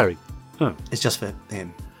us. It's not sharing. Oh. It's just for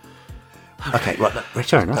him. Okay, well, look,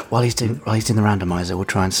 Richard, while he's doing the randomizer, we'll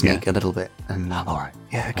try and sneak a little bit. And all right.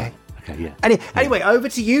 Yeah, okay. Okay, yeah. Anyway, over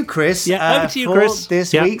to you, Chris. Yeah, over to you, for Chris.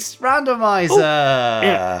 This week's randomizer. Oh,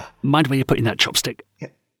 yeah. Mind where you're putting that chopstick. Yeah.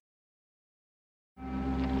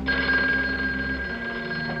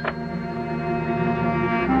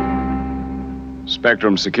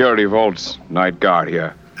 Spectrum Security Vaults, Night Guard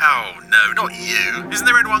here. Oh, no, not you. Isn't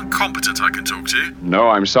there anyone competent I can talk to? No,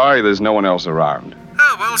 I'm sorry, there's no one else around.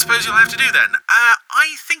 Oh, well, I suppose you'll have to do then.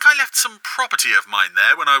 I think I left some property of mine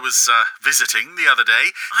there when I was visiting the other day.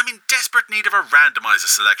 I'm in desperate need of a randomizer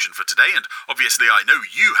selection for today, and obviously I know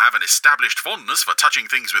you have an established fondness for touching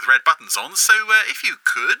things with red buttons on, so if you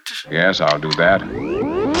could... Yes, I'll do that.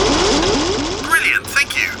 Brilliant,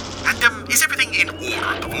 thank you. And is everything in order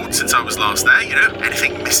at the vault since I was last there? You know,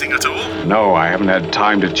 anything missing at all? No, I haven't had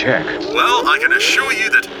time to check. Well, I can assure you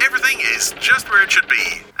that everything is just where it should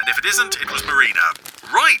be. And if it isn't, it was Marina.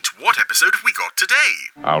 Right, what episode have we got today?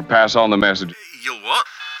 I'll pass on the message. You'll what?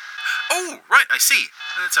 Oh, right, I see.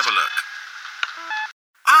 Let's have a look.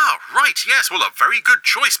 Ah, right, yes, well, a very good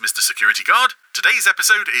choice, Mr. Security Guard. Today's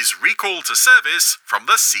episode is Recall to Service from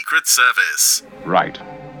the Secret Service. Right.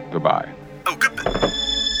 Goodbye. Oh, good.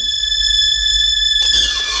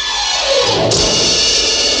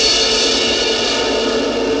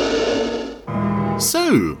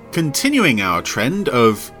 So, continuing our trend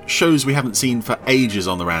of shows we haven't seen for ages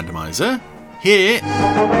on the randomizer, here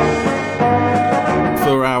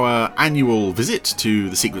for our annual visit to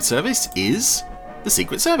the Secret Service is the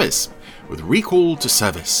Secret Service with Recall to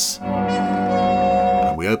Service.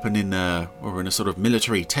 And we open in a sort of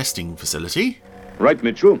military testing facility. Right,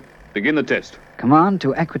 Mitchell. Begin the test. Command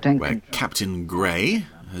to Aquatank. Where Captain Grey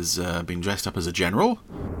has been dressed up as a general.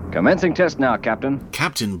 Commencing test now, Captain.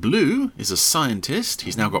 Captain Blue is a scientist.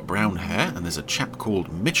 He's now got brown hair, and there's a chap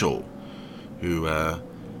called Mitchell, who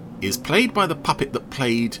is played by the puppet that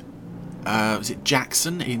played, was it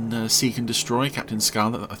Jackson in Seek and Destroy, Captain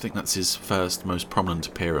Scarlet? I think that's his first most prominent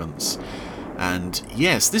appearance. And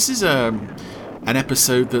yes, this is an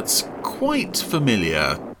episode that's quite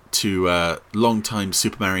familiar to long-time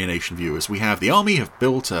Super Nation viewers. We have the Army have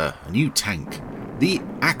built a new tank, the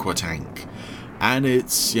Aquatank. And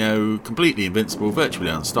it's, completely invincible, virtually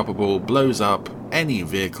unstoppable, blows up any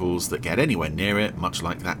vehicles that get anywhere near it, much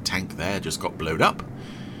like that tank there just got blown up.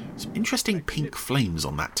 Some interesting pink flames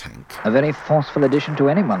on that tank. A very forceful addition to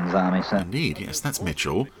anyone's army, sir. Indeed, yes, that's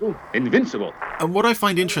Mitchell. Invincible. And what I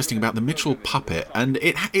find interesting about the Mitchell puppet, and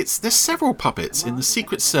there's several puppets in the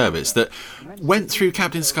Secret Service that went through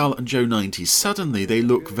Captain Scarlet and Joe 90. Suddenly they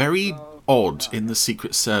look very odd in the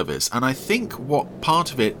Secret Service, and I think what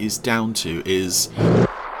part of it is down to is,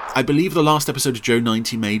 I believe the last episode of Joe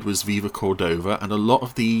 90 made was Viva Cordova, and a lot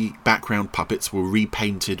of the background puppets were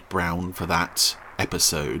repainted brown for that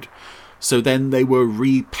episode. So then they were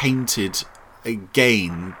repainted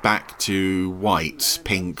again back to white,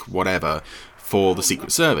 pink, whatever, for the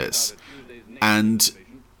Secret Service. And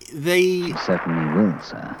they certainly will,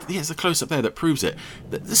 sir. There's a close-up there that proves it.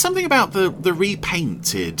 There's something about the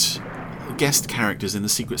repainted guest characters in the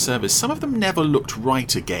Secret Service. Some of them never looked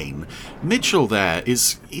right again. Mitchell there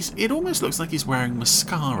it almost looks like he's wearing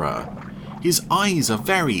mascara. His eyes are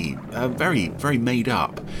very, very made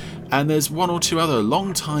up. And there's one or two other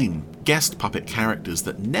long-time guest puppet characters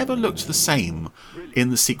that never looked the same in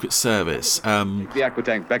the Secret Service. The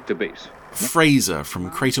Aquatank back to base. Fraser from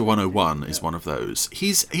Crater 101 is one of those.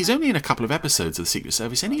 He's only in a couple of episodes of the Secret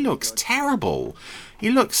Service, and he looks terrible. He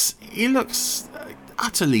looks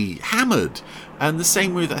utterly hammered. And the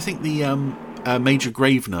same with, I think, the Major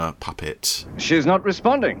Gravener puppet. She's not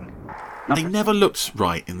responding. They never looked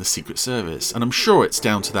right in the Secret Service, and I'm sure it's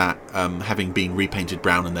down to that having been repainted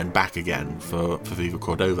brown and then back again for Viva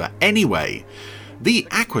Cordova. Anyway, the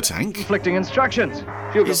Aquatank conflicting instructions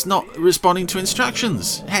is not responding to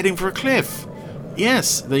instructions, heading for a cliff.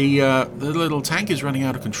 Yes, the little tank is running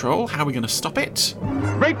out of control. How are we going to stop it?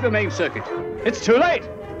 Break the main circuit. It's too late.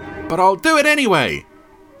 But I'll do it anyway,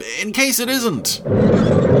 in case it isn't.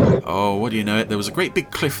 Oh, what do you know it? There was a great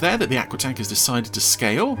big cliff there that the Aquatank has decided to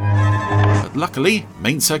scale. But luckily,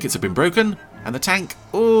 main circuits have been broken, and the tank,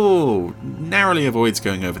 narrowly avoids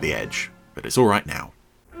going over the edge. But it's all right now.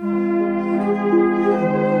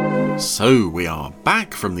 So, we are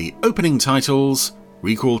back from the opening titles,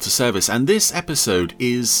 Recall to Service, and this episode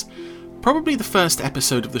is probably the first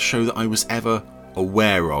episode of the show that I was ever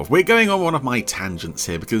aware of. We're going on one of my tangents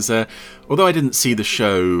here because although I didn't see the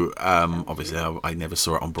show, obviously I never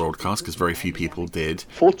saw it on broadcast because very few people did.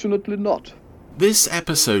 Fortunately not. This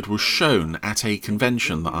episode was shown at a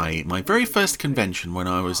convention my very first convention when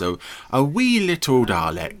I was a wee little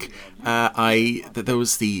Dalek. There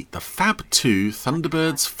was the Fab 2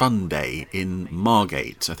 Thunderbirds Fun Day in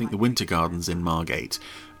Margate. I think the Winter Gardens in Margate,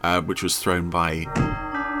 which was thrown by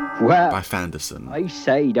Fanderson. I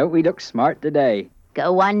say, don't we look smart today?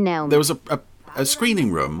 Go on now. There was a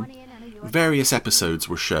screening room. Various episodes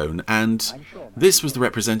were shown, and this was the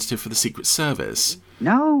representative for the Secret Service.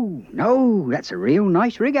 No, that's a real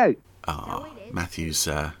nice rig out. Matthew's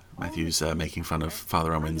Matthew's making fun of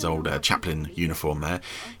Father Unwin's old chaplain uniform there.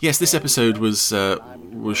 Yes, this episode was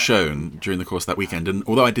shown during the course of that weekend, and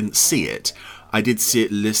although I didn't see it, I did see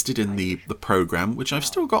it listed in the programme, which I've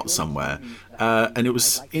still got somewhere. And it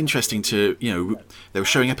was interesting to, they were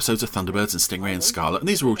showing episodes of Thunderbirds and Stingray and Scarlet, and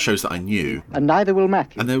these were all shows that I knew. And neither will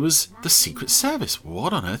Matthew. And there was the Secret Service.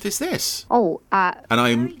 What on earth is this? Oh,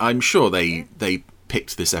 And I'm sure they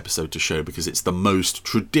picked this episode to show because it's the most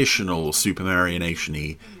traditional Super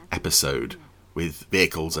Marionation-y episode with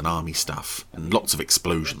vehicles and army stuff and lots of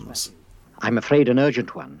explosions. I'm afraid an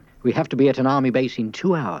urgent one. We have to be at an army base in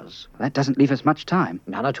 2 hours. That doesn't leave us much time.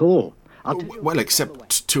 None at all. Well,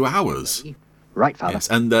 except 2 hours. Right, Father. Yes,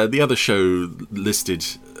 and the other show listed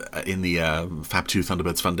in the Fab 2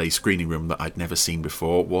 Thunderbirds Fun Day screening room that I'd never seen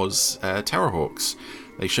before was Terrorhawks.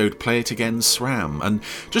 They showed Play It Again SRAM, and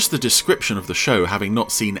just the description of the show, having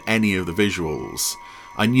not seen any of the visuals,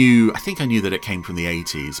 I think I knew that it came from the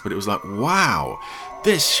 80s, but it was like, wow,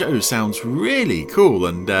 this show sounds really cool.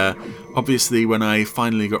 And obviously when I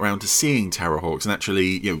finally got around to seeing Terrorhawks and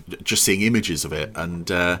actually, just seeing images of it,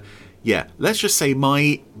 and let's just say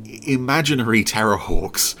my imaginary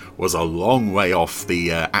Terrorhawks was a long way off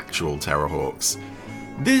the actual Terrorhawks.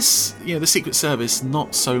 This, the Secret Service,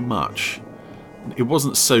 not so much. It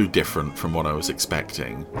wasn't so different from what I was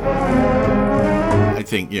expecting. I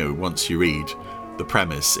think, once you read the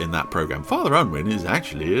premise in that program, Father Unwin is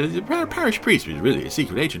actually a parish priest who's really a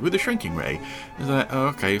secret agent with a shrinking ray. It's like, oh,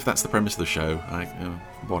 okay, if that's the premise of the show,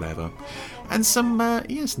 whatever. And some,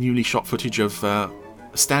 newly shot footage of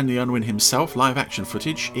Stanley Unwin himself, live action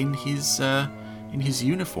footage in his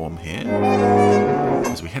uniform here,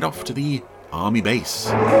 as we head off to the army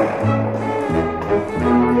base.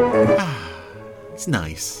 It's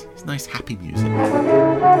nice. It's nice, happy music.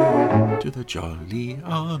 To the jolly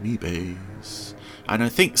army base. And I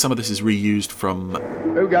think some of this is reused from...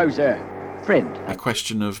 Who goes there? Friend. A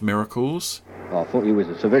Question of Miracles. I thought you was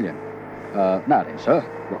a civilian. Now then, sir,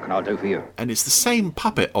 what can I do for you? And it's the same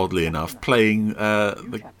puppet, oddly enough, playing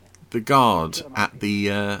the guard at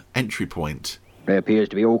the entry point. It appears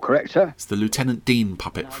to be all correct, sir. It's the Lieutenant Dean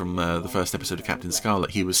puppet from the first episode of Captain Scarlet.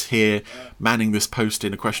 He was here manning this post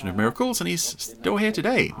in A Question of Miracles, and he's still here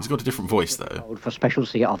today. He's got a different voice, though. For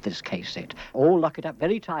specialty of this case set. All lock it up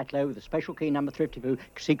very tightly with the special key number 32,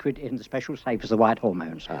 secret in the special safe as the white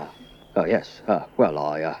hormones. Oh, yes. Well,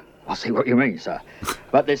 I see what you mean, sir.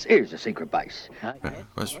 But this is a secret base.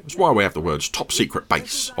 That's why we have the words top secret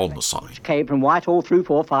base on the side. Came from Whitehall through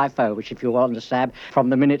 454, which, if you understand,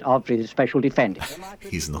 from the minute of the special defending.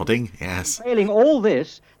 He's nodding, yes. Failing all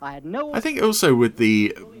this, I had no... I think also with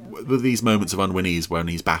these moments of Unwinnies when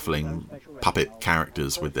he's baffling puppet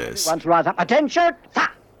characters with this. Once rise up, attention!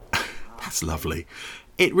 That's lovely.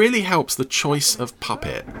 It really helps the choice of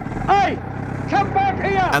puppet. Hey! Come back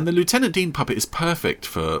here! And the Lieutenant Dean puppet is perfect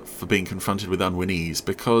for being confronted with Unwinnies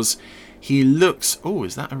because he looks... Oh,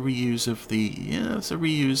 is that a reuse of the... Yeah, it's a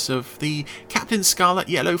reuse of the Captain Scarlet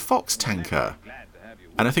Yellow Fox tanker.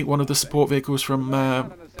 And I think one of the support vehicles from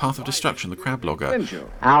Path of Destruction, the Crab Logger.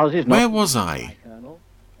 Where was I?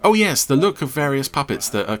 Oh yes, the look of various puppets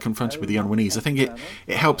that are confronted with the Unwinnies. I think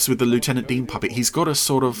it helps with the Lieutenant Dean puppet. He's got a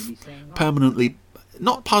sort of permanently...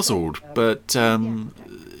 Not puzzled, but,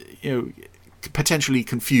 potentially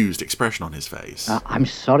confused expression on his face. I'm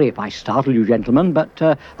sorry if I startled you, gentlemen,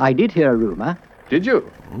 but I did hear a rumour. Did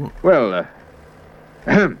you? Ooh. Well,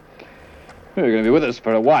 you're going to be with us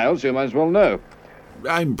for a while, so you might as well know.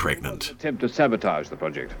 I'm pregnant. Attempt to sabotage the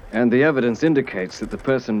project. And the evidence indicates that the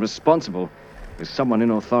person responsible is someone in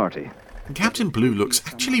authority. And Captain Blue looks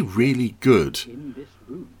actually really good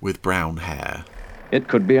with brown hair. It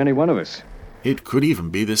could be any one of us. It could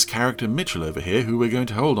even be this character Mitchell over here, who we're going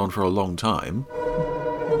to hold on for a long time,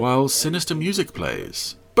 while sinister music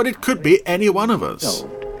plays. But it could be any one of us.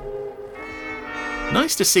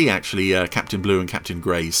 Nice to see, actually, Captain Blue and Captain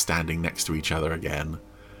Grey standing next to each other again.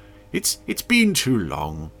 It's been too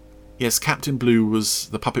long. Yes, Captain Blue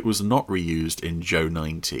the puppet was not reused in Joe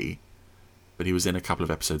 90, but he was in a couple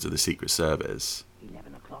of episodes of the Secret Service.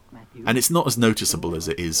 And it's not as noticeable as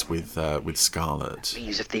it is with Scarlet.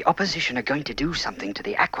 Means if the opposition are going to do something to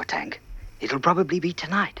the aqua tank, it'll probably be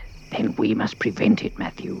tonight. Then we must prevent it,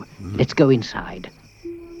 Matthew. Let's go inside.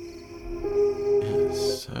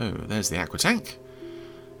 Yes, so there's the aqua tank.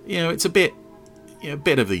 It's a bit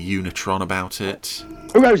of the Unitron about it.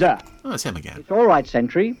 Who goes there? Oh, it's him again. It's all right,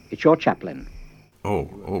 Sentry. It's your chaplain.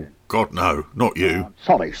 Oh, God, no, not you.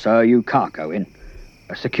 Sorry, sir, you can't go in.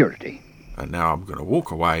 Security. And now I'm going to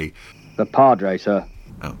walk away. The Padre, sir.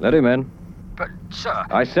 Oh. Let him in. But, sir...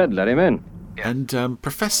 I said let him in. And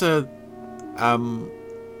Professor...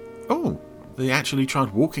 they actually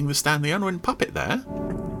tried walking the Stan the Unruined puppet there.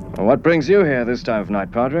 Well, what brings you here this time of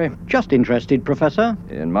night, Padre? Just interested, Professor.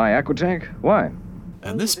 In my aquatank? Why?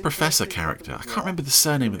 And this Professor character, I can't remember the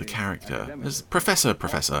surname of the character. It's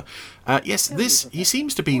Professor. Yes, he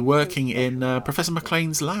seems to be working in Professor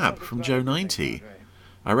McLean's lab from Joe 90.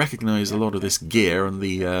 I recognise a lot of this gear and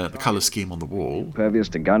the colour scheme on the wall. Pervious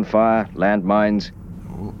to gunfire, landmines.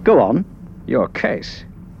 Ooh. Go on. Your case.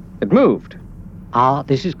 It moved.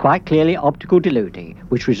 This is quite clearly optical diluting,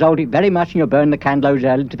 which resulted very much in your burning the candle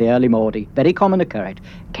into the early morning. Very common occurrence.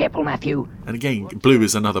 Careful, Matthew. And again, Blue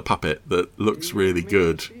is another puppet that looks really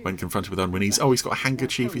good when confronted with Unwin. He's got a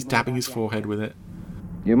handkerchief, he's dabbing his forehead with it.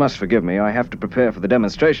 You must forgive me, I have to prepare for the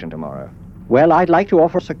demonstration tomorrow. Well, I'd like to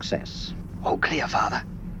offer success. All clear, Father.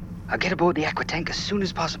 I'll get aboard the aquatank as soon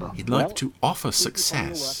as possible. He'd like to offer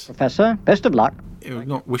success. Professor, best of luck. It would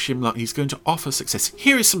not wish him luck. He's going to offer success.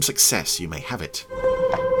 Here is some success. You may have it.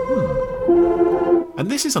 And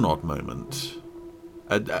this is an odd moment.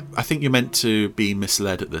 I think you're meant to be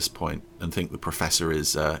misled at this point and think the Professor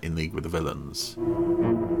is in league with the villains.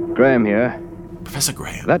 Graham here. Professor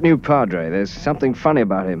Graham. That new Padre, there's something funny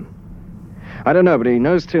about him. I don't know, but he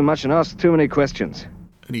knows too much and asks too many questions.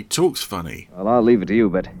 And he talks funny. Well, I'll leave it to you,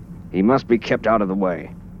 but he must be kept out of the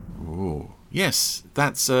way. Ooh. Yes,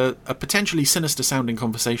 that's a potentially sinister-sounding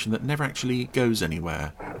conversation that never actually goes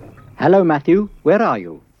anywhere. Hello, Matthew. Where are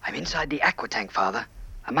you? I'm inside the aquatank, Father.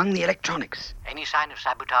 Among the electronics. Any sign of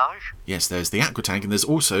sabotage? Yes, there's the aquatank, and there's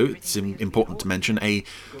also, it's important to mention, a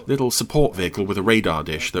little support vehicle with a radar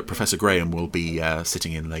dish that Professor Graham will be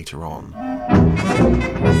sitting in later on.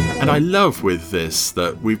 And I love with this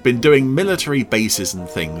that we've been doing military bases and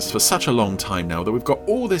things for such a long time now that we've got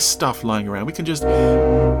all this stuff lying around. We can just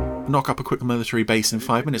knock up a quick military base in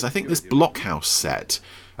 5 minutes. I think this blockhouse set,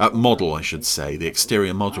 model I should say, the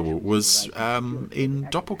exterior model, was in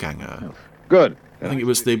Doppelganger. Good. I think it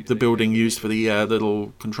was the building used for the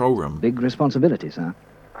little control room. Big responsibilities, huh?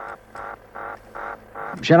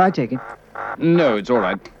 Shall I take it? No, it's all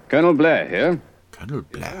right. Colonel Blair here. Colonel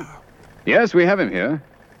Blair? Yes, we have him here.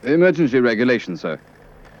 Emergency regulation, sir.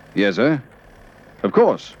 Yes, sir. Of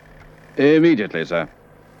course. Immediately, sir.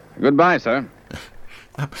 Goodbye, sir.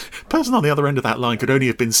 The person on the other end of that line could only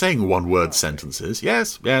have been saying one-word sentences.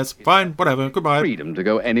 Yes, fine, whatever, goodbye. Freedom to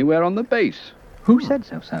go anywhere on the base. Who said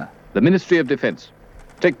so, sir? The Ministry of Defense.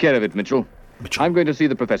 Take care of it, Mitchell. I'm going to see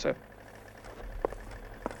the Professor.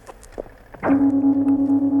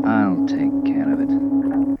 I'll take care of it.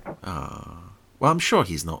 Well, I'm sure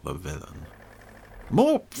he's not the villain.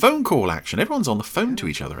 More phone call action. Everyone's on the phone to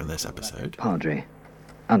each other in this episode. Padre.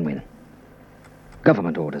 Unwin.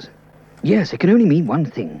 Government orders. Yes, it can only mean one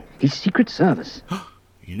thing. His Secret Service.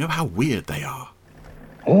 You know how weird they are.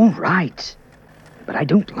 All right. But I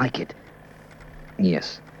don't like it.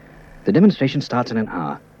 Yes. The demonstration starts in an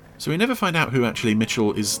hour. So we never find out who actually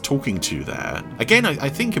Mitchell is talking to there. Again, I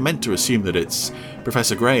think you're meant to assume that it's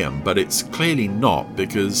Professor Graham, but it's clearly not,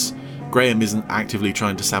 because Graham isn't actively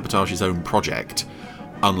trying to sabotage his own project,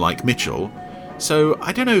 unlike Mitchell. So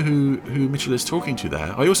I don't know who Mitchell is talking to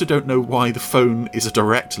there. I also don't know why the phone is a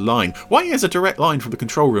direct line. Why he has a direct line from the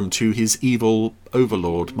control room to his evil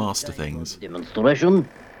overlord master things. Demonstration?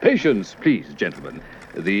 Patience, please, gentlemen.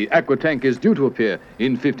 The aquatank is due to appear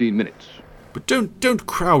in 15 minutes. But don't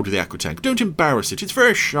crowd the aquatank. Don't embarrass it. It's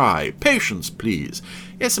very shy. Patience, please.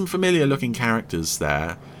 Yes, some familiar-looking characters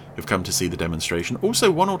there who've come to see the demonstration.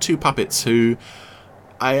 Also, one or two puppets who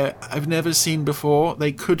I've never seen before.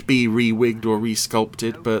 They could be re-wigged or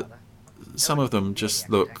re-sculpted, but some of them just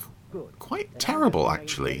look quite terrible,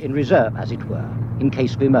 actually. In reserve, as it were, in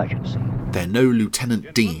case of emergency. They're no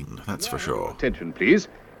Lieutenant Dean, that's for sure. Attention, please.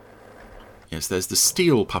 Yes, there's the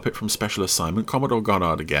Steel puppet from Special Assignment, Commodore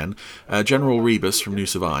Goddard again, General Rebus from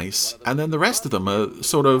Noose of Ice, and then the rest of them are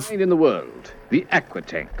sort of... In the world, the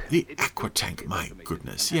aquatank. The aquatank, my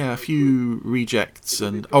goodness. Yeah, a few rejects,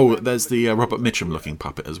 and... Oh, there's the Robert Mitchum-looking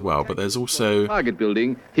puppet as well, but there's also... Target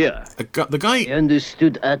building, here. The guy... I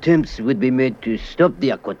understood attempts would be made to stop the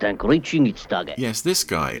aquatank reaching its target. Yes, this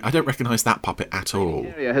guy. I don't recognise that puppet at all. The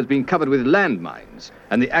area has been covered with landmines,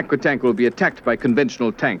 and the aquatank will be attacked by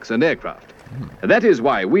conventional tanks and aircraft. That is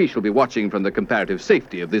why we shall be watching from the comparative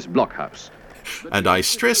safety of this blockhouse. And I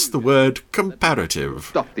stress the word comparative.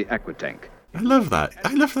 Stop the aquatank. I love that.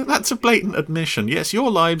 That's a blatant admission. Yes,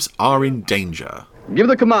 your lives are in danger. Give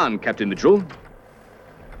the command, Captain Mitchell.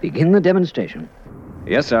 Begin the demonstration.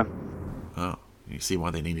 Yes, sir. Oh, you see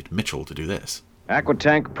why they needed Mitchell to do this.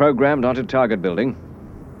 Aquatank programmed onto target building.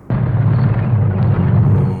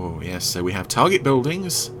 Yes, so we have target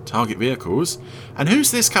buildings, target vehicles, and who's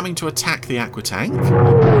this coming to attack the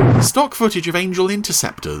aquatank? Stock footage of Angel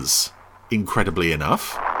interceptors. incredibly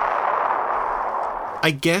enough.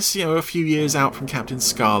 I guess, a few years out from Captain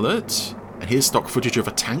Scarlet, and here's stock footage of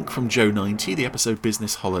a tank from Joe 90, the episode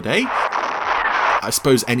Business Holiday. I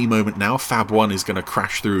suppose any moment now, Fab 1 is going to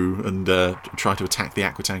crash through and try to attack the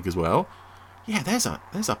Aqua Tank as well. Yeah, there's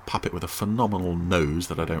a puppet with a phenomenal nose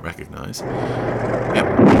that I don't recognise.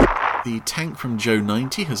 Yep. The tank from Joe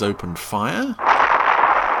 90 has opened fire.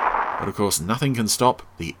 But of course, nothing can stop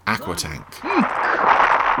the Aqua Tank.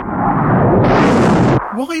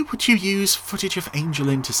 Why would you use footage of Angel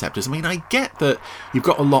Interceptors? I mean, I get that you've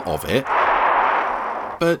got a lot of it,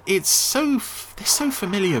 but they're so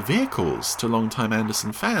familiar vehicles to long-time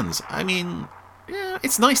Anderson fans. I mean, yeah,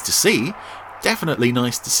 it's nice to see. Definitely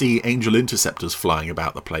nice to see Angel Interceptors flying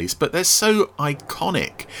about the place, but they're so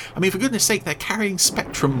iconic. I mean, for goodness sake, they're carrying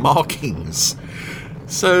Spectrum markings.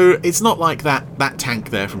 So it's not like that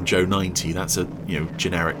tank there from Joe 90. That's a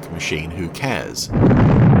generic machine. Who cares?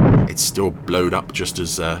 It's still blowed up just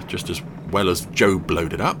as well as Joe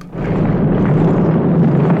blowed it up.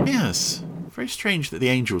 Yes, very strange that the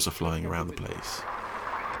Angels are flying around the place.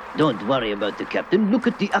 Don't worry about the captain. Look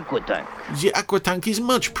at the Aqua Tank. The Aqua Tank is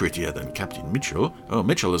much prettier than Captain Mitchell. Oh,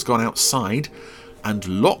 Mitchell has gone outside and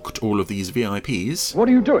locked all of these VIPs. What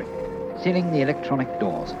are you doing? Sealing the electronic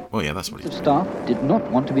doors. Oh yeah, that's what The staff did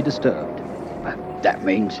not want to be disturbed. That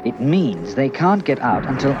means? It means they can't get out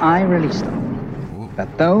until I release them. Ooh.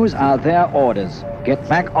 But those are their orders. Get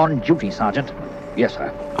back on duty, Sergeant. Yes,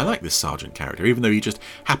 sir. I like this Sergeant character, even though he just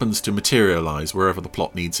happens to materialise wherever the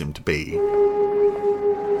plot needs him to be.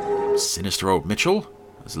 Sinister old Mitchell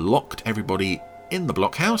has locked everybody in the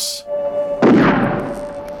blockhouse.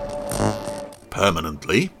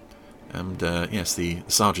 Permanently. And, yes, the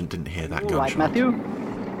sergeant didn't hear that gunshot. Right, Matthew?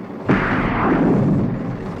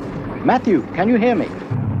 Matthew, can you hear me?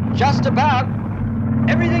 Just about.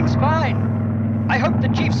 Everything's fine. I hope the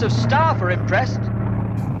chiefs of staff are impressed.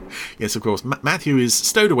 Yes, of course. Matthew is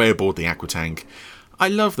stowed away aboard the Aqua Tank. I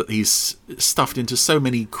love that he's stuffed into so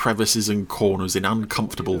many crevices and corners in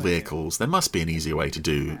uncomfortable vehicles. There must be an easier way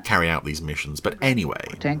to carry out these missions. But anyway...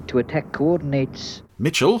 Tank to attack coordinates...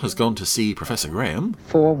 Mitchell has gone to see Professor Graham.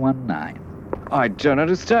 419. I don't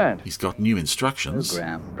understand. He's got new instructions.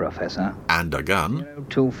 Program, Professor. And a gun.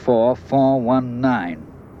 024419.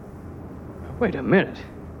 Wait a minute.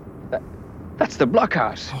 That's the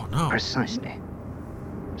blockhouse. Oh, no. Precisely.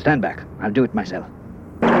 Stand back. I'll do it myself.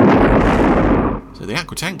 So the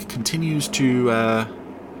Aqua Tank continues to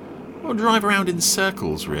drive around in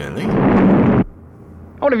circles, really.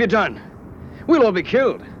 What have you done? We'll all be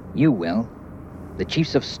killed. You will. The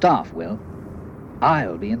chiefs of staff will.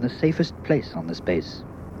 I'll be in the safest place on this base.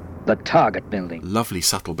 The target building. Lovely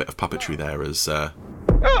subtle bit of puppetry there as...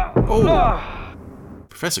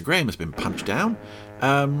 Professor Graham has been punched down.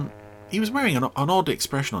 He was wearing an odd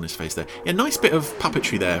expression on his face there. A nice bit of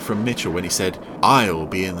puppetry there from Mitchell when he said, I'll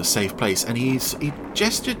be in the safe place. And he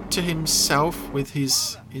gestured to himself with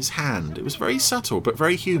his hand. It was very subtle, but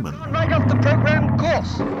very human. Right off the program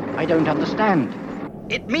course. I don't understand.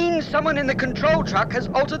 It means someone in the control truck has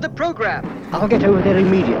altered the program. I'll get over there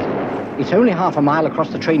immediately. It's only half a mile across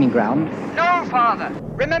the training ground. No, Father.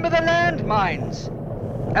 Remember the landmines.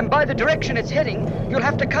 And by the direction it's heading, you'll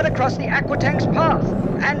have to cut across the Aqua Tank's path.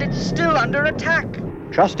 And it's still under attack.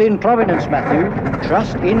 Trust in Providence, Matthew.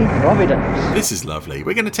 Trust in Providence. This is lovely.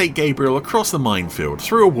 We're going to take Gabriel across the minefield,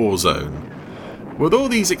 through a war zone, with all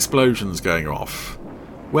these explosions going off,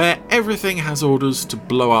 where everything has orders to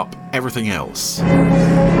blow up everything else.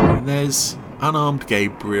 And there's unarmed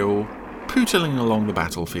Gabriel pootling along the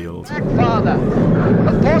battlefield. Father,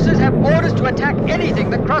 the forces have orders to attack anything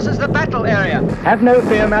that crosses the battle area. Have no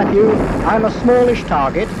fear, Matthew. I'm a smallish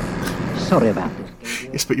target. Sorry about this.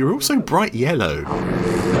 Yes, but you're also bright yellow.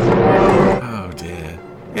 Oh dear.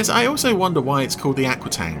 Yes, I also wonder why it's called the Aqua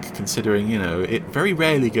Tank, considering, it very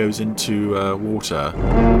rarely goes into water.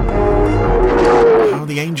 Oh,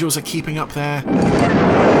 the Angels are keeping up there.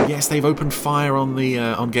 Yes, they've opened fire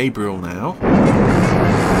on Gabriel now.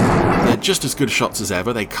 They're just as good shots as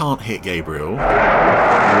ever. They can't hit Gabriel.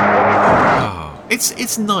 Oh,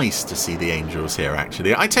 it's nice to see the Angels here,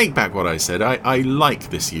 actually. I take back what I said. I like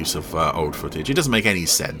this use of old footage. It doesn't make any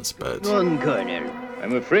sense, but... Wrong, Colonel.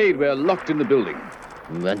 I'm afraid we're locked in the building.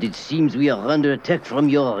 And it seems we are under attack from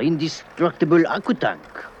your indestructible Aqua Tank.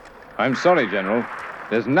 I'm sorry, General.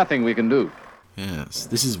 There's nothing we can do. Yes,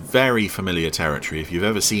 this is very familiar territory. If you've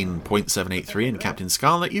ever seen Point 783 and Captain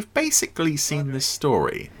Scarlet, you've basically seen this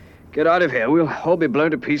story. Get out of here. We'll all be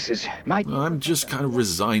blown to pieces. I'm just kind of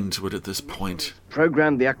resigned to it at this point.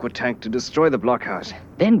 Program the Aqua Tank to destroy the blockhouse.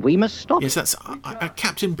 Then we must stop. Yes, that's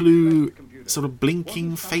Captain Blue sort of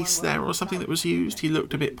blinking face there or something that was used. He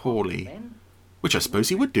looked a bit poorly. Which I suppose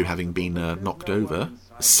he would do, having been knocked over,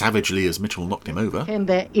 as savagely as Mitchell knocked him over. And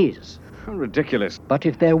there is. Ridiculous. But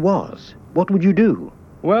if there was, what would you do?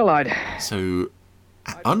 Well, I'd... So,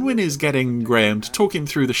 Unwin is getting Graham to talk him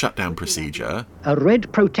through the shutdown procedure. A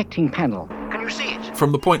red protecting panel. Can you see it?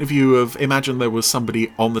 From the point of view of, imagine there was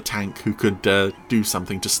somebody on the tank who could do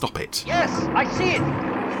something to stop it. Yes, I see it.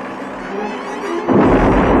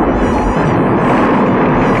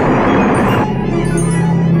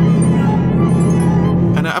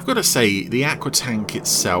 And I've got to say, the Aqua Tank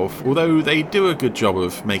itself, although they do a good job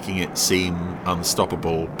of making it seem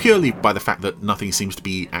unstoppable, purely by the fact that nothing seems to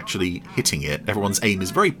be actually hitting it, everyone's aim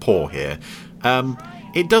is very poor here,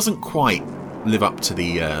 it doesn't quite live up to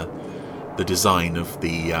the design of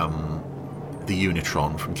the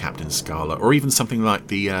Unitron from Captain Scarlet, or even something like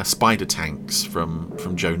the Spider Tanks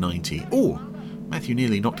from Joe 90. Oh, Matthew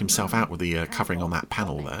nearly knocked himself out with the covering on that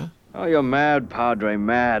panel there. Oh, you're mad, Padre,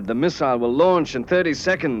 mad. The missile will launch in 30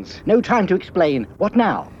 seconds. No time to explain. What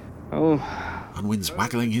now? Oh. Unwin's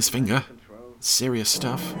waggling his finger. Serious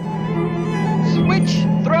stuff. Switch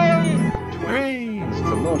thrown! Hooray! This is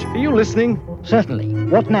a launch. Are you listening? Certainly.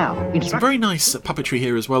 What now? Some very nice puppetry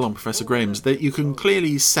here as well on Professor Graham's, that you can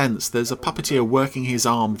clearly sense there's a puppeteer working his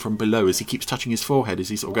arm from below as he keeps touching his forehead as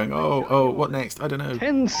he's sort of going, oh, what next? I don't know.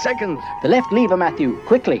 10 seconds. The left lever, Matthew.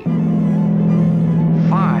 Quickly.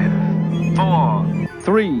 5, 4,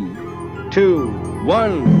 3, 2,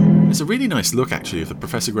 1. It's a really nice look, actually, of the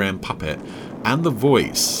Professor Graham puppet and the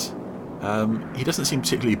voice. He doesn't seem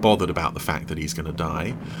particularly bothered about the fact that he's going to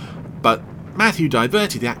die. But Matthew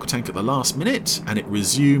diverted the Aqua Tank at the last minute, and it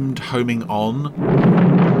resumed homing on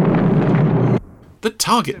the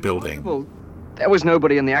target building. Well, there was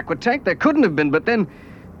nobody in the Aqua Tank. There couldn't have been, but then...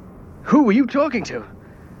 Who were you talking to?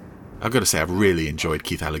 I've got to say, I've really enjoyed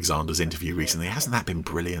Keith Alexander's interview recently. Hasn't that been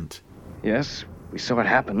brilliant? Yes, we saw it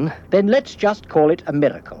happen. Then let's just call it a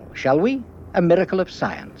miracle, shall we? A miracle of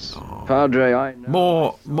science. Oh. Padre, I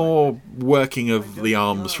know. More working of the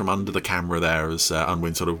arms from under the camera there as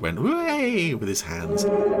Unwin sort of went, "Hooray!" with his hands.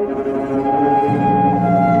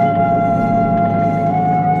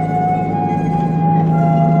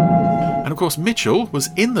 And of course, Mitchell was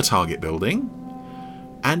in the target building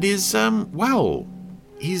and is,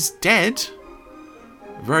 he's dead.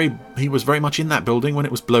 He was very much in that building when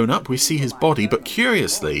it was blown up. We see his body, but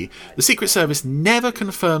curiously, the Secret Service never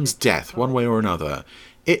confirms death one way or another.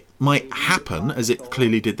 It might happen, as it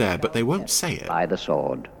clearly did there, but they won't say it. By the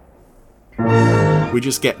sword. We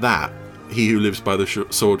just get that. He who lives by the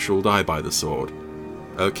sword shall die by the sword.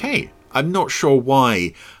 Okay. I'm not sure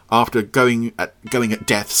why, after going at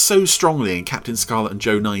death so strongly in Captain Scarlet and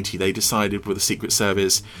Joe 90, they decided with the Secret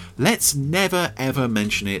Service, let's never ever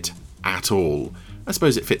mention it at all. I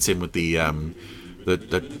suppose it fits in with the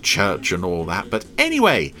church and all that. But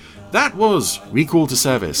anyway, that was Recall to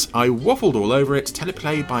Service. I waffled all over it.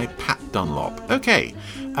 Teleplay by Pat Dunlop. Okay.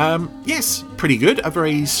 Yes, pretty good. A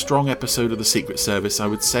very strong episode of the Secret Service, I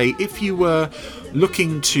would say. If you were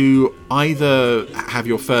looking to either have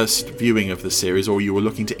your first viewing of the series, or you were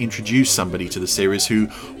looking to introduce somebody to the series who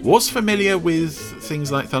was familiar with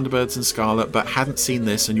things like Thunderbirds and Scarlet but hadn't seen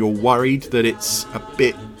this, and you're worried that it's a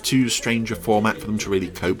bit too strange a format for them to really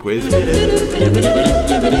cope with,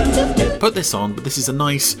 put this on. But this is a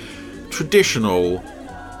nice traditional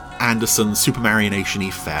Anderson Super Marionation-y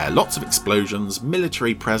fare. Lots of explosions,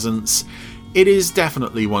 military presence. It is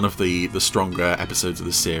definitely one of the stronger episodes of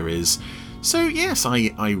the series. So yes,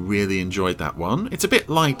 I really enjoyed that one. It's a bit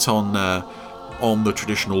light on the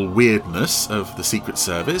traditional weirdness of the Secret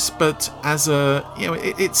Service, but as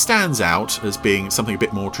it stands out as being something a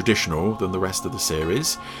bit more traditional than the rest of the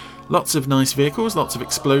series. Lots of nice vehicles, lots of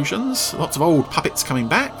explosions, lots of old puppets coming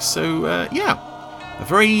back. So a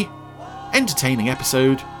very entertaining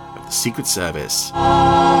episode of the Secret Service.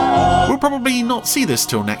 We'll probably not see this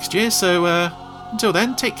till next year, so until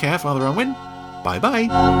then, take care, Father Unwin. Bye bye.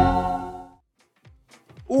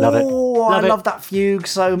 Love it. I love that fugue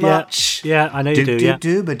so much. Yeah, I know you do.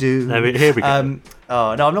 No, here we go.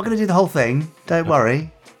 Oh no, I'm not going to do the whole thing. Don't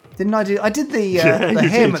worry. Didn't I do? I did the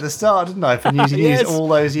hymn at the start, didn't I? For News and News all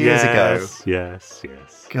those years ago. Yes.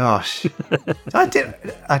 Gosh, I did.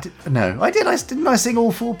 No, I did. Didn't I sing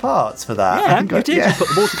all four parts for that? Yeah, you did. You put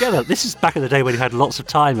them all together. This is back in the day when you had lots of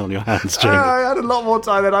time on your hands, Jamie. I had a lot more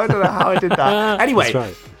time than I don't know how I did that. Anyway, that's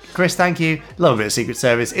right. Chris, thank you. Love a bit of Secret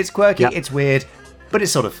Service. It's quirky, it's weird, but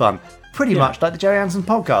it's sort of fun. Pretty much like the Jerry Anderson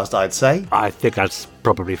podcast, I'd say. I think that's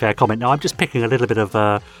probably a fair comment. Now, I'm just picking a little bit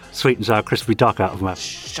of sweet and sour crispy duck out of my...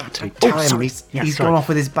 Shut up. He's gone off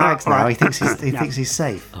with his bags now. He thinks he's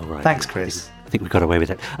safe. Oh, right. Thanks, Chris. think we got away with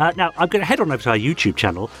it. Now, I'm going to head on over to our YouTube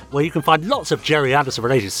channel, where you can find lots of Gerry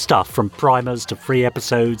Anderson-related stuff, from primers to free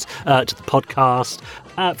episodes to the podcast.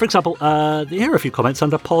 For example, here are a few comments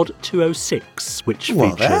under Pod 206, which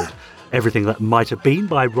featured everything that might have been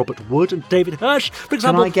by Robert Wood and David Hirsch. For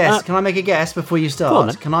example, can I make a guess before you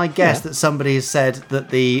start? Can I guess that somebody has said that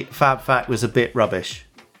the Fab Fact was a bit rubbish?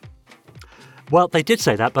 Well, they did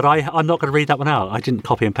say that, but I'm not going to read that one out. I didn't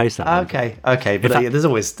copy and paste that one. Okay. But there's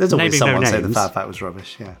always someone saying the Fab Fact was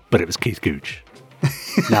rubbish. Yeah. But it was Keith Gooch.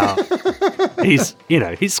 Now,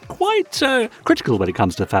 he's quite critical when it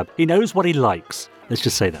comes to Fab. He knows what he likes. Let's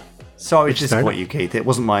just say that. Sorry to disappoint you, Keith. It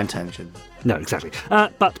wasn't my intention. No, exactly.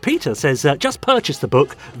 But Peter says, just purchase the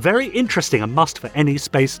book. Very interesting, a must for any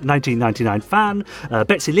Space 1999 fan.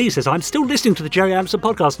 Betsy Lee says, I'm still listening to the Gerry Anderson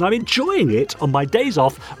podcast and I'm enjoying it on my days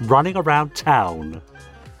off running around town.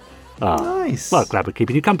 Nice. Well, glad we're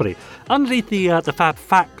keeping you company. Underneath the Fab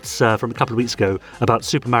Facts from a couple of weeks ago about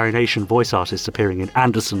Super Mario Nation voice artists appearing in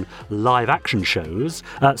Anderson live-action shows,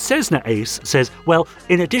 Cessna Ace says, well,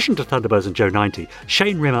 in addition to Thunderbirds and Joe 90,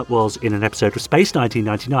 Shane Rimmer was in an episode of Space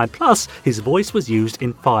 1999, plus his voice was used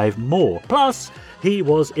in 5 more, plus he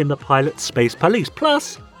was in the pilot Space Police,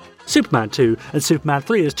 plus Superman 2 and Superman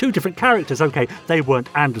 3 as 2 different characters. Okay, they weren't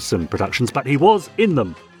Anderson productions, but he was in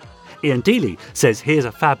them. Ian Dealey says, here's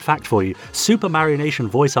a fab fact for you. Super Mario Nation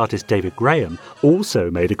voice artist David Graham also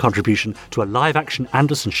made a contribution to a live-action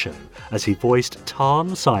Anderson show as he voiced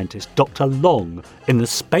Tarn scientist Dr. Long in the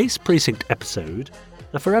Space Precinct episode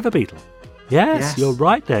The Forever Beetle. Yes, you're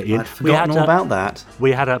right there, Ian. I'd forgotten all about that.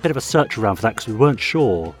 We had a bit of a search around for that because we weren't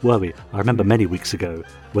sure, were we? I remember many weeks ago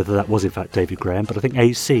whether that was in fact David Graham, but I think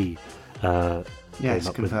AC came up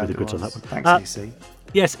with the goods on that one. Thanks, AC.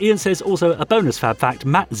 Yes, Ian says also a bonus fab fact,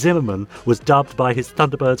 Matt Zimmerman was dubbed by his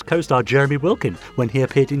Thunderbirds co-star Jeremy Wilkin when he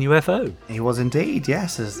appeared in UFO. He was indeed,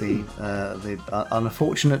 yes, as the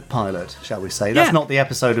unfortunate pilot, shall we say. That's not the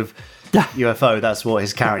episode of UFO, that's what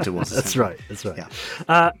his character was. That's right.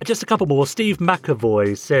 Yeah. Just a couple more. Steve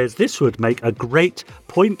McAvoy says, this would make a great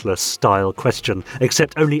pointless style question,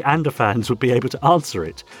 except only Ander fans would be able to answer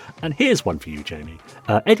it. And here's one for you, Jamie.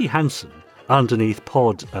 Eddie Hansen, underneath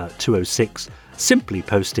Pod 206, simply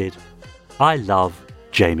posted, I love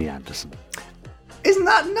Jamie Anderson. Isn't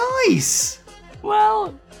that nice?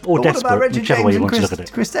 Well, or but desperate, what about whichever way you want to look at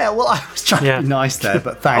it. Chris Dale? Well, I was trying to be nice there,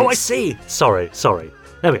 but thanks. Oh, I see. Sorry.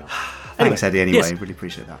 There we are. Thanks, Eddie, anyway. Really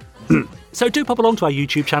appreciate that. So do pop along to our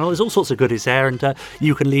YouTube channel. There's all sorts of goodies there, and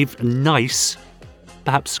you can leave nice,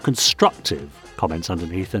 perhaps constructive comments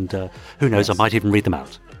underneath, and who knows, I might even read them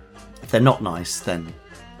out. If they're not nice, then,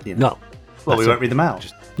 No. Well, we won't read them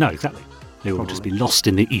out. No, exactly. They will just be lost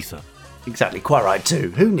in the ether. Exactly, quite right too.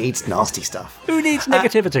 Who needs nasty stuff? Who needs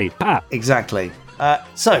negativity? Pat. Exactly.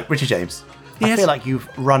 So, Richard James, I feel like you've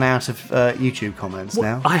run out of YouTube comments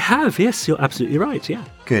now. I have, yes, you're absolutely right, yeah.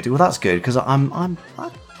 Good, well that's good, because I'm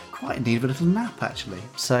quite in need of a little nap, actually.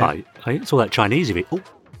 So it's all that Chinese of it. Oh.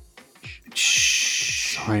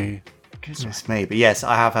 Shh. Sorry. Goodness me. But yes,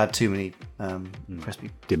 I have had too many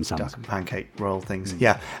crispy dim sums, duck and pancake roll things.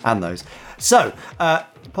 Yeah, and those. So,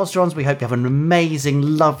 Podsterons, we hope you have an amazing,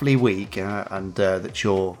 lovely week and that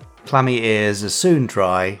your clammy ears are soon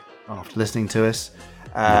dry after listening to us.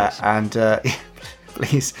 And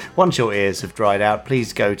please, once your ears have dried out,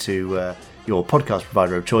 please go to your podcast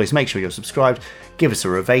provider of choice. Make sure you're subscribed. Give us a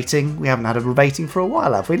rebating. We haven't had a rebating for a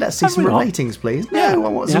while, have we? Let's see some rebatings, please. No, I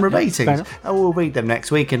want some rebatings. We'll read them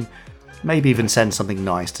next week and maybe even send something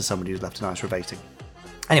nice to somebody who's left a nice rebating.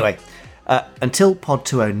 Anyway, until Pod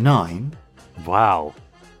 209. Wow.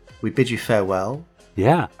 We bid you farewell.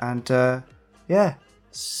 Yeah. And,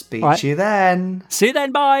 speak to you then. See you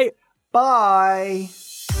then, bye. Bye.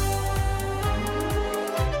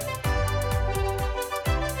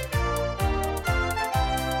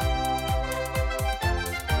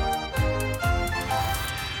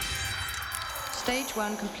 Stage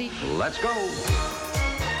 1 complete. Let's go.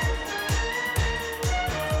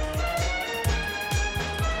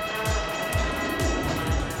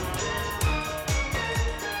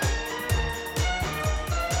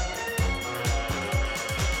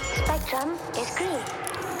 Spectrum is green.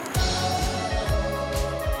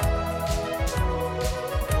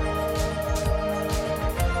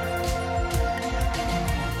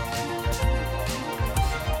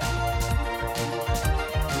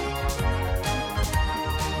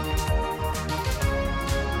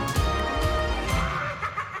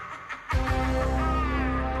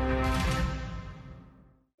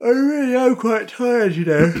 I really am quite tired, you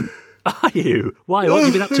know. Are you? Why? What have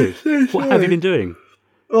you been up to? What have you been doing?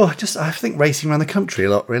 Oh, I think racing around the country a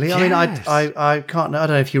lot, really. Yes. I mean, I can't. I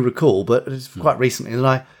don't know if you recall, but it's quite recently that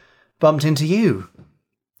I bumped into you.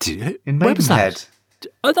 In Where was Maidenhead.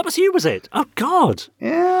 Oh, that was you, was it? Oh, God.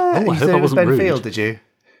 Yeah. Oh, I you hope I wasn't Ben rude. Field, did you?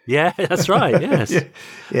 Yeah, that's right, yes.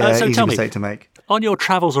 Yeah, so easy tell me, mistake to make. on your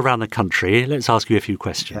travels around the country, let's ask you a few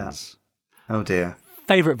questions. Yeah. Oh, dear.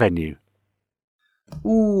 Favourite venue?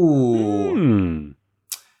 Ooh.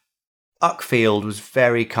 Uckfield was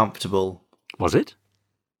very comfortable. Was it?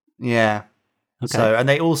 Yeah. Okay. So, and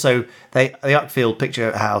the Uckfield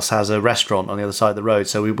Picture House has a restaurant on the other side of the road.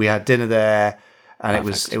 So we had dinner there, and it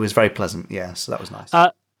was very pleasant. Yeah, so that was nice.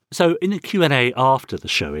 So in the Q&A after the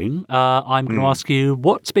showing, I'm going to ask you,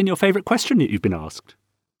 what's been your favourite question that you've been asked?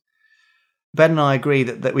 Ben and I agree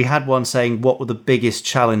that we had one saying, what were the biggest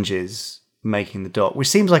challenges making the doc? Which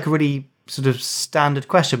seems like a really sort of standard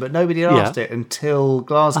question, but nobody had asked it until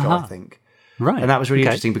Glasgow, I think. Right. And that was really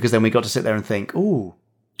interesting because then we got to sit there and think, ooh,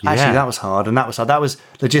 actually that was hard, and that was hard. That was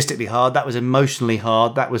logistically hard. That was emotionally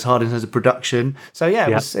hard. That was hard in terms of production. So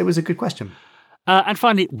it was a good question. And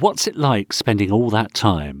finally, what's it like spending all that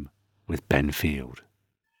time with Ben Field?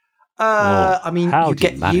 I mean, you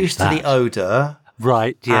get used to the odour.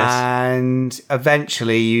 Right, yes. And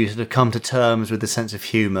eventually you sort of come to terms with the sense of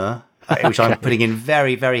humour, which I'm putting in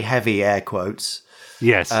very, very heavy air quotes.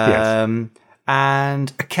 Yes, yes.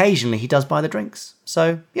 And occasionally he does buy the drinks.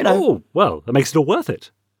 So, Oh, well, that makes it all worth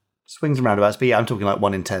it. Swings and roundabouts, but I'm talking like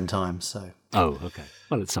 1 in 10 times. So. Oh, okay.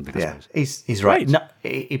 Well, it's something, I suppose. He's right. No,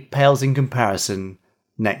 it pales in comparison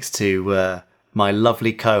next to my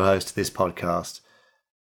lovely co-host of this podcast,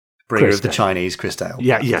 bringer of the Chinese, Chris Dale.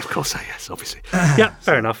 Yeah, of course, yes, obviously. Yeah,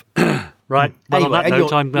 fair enough. Right. Well, on that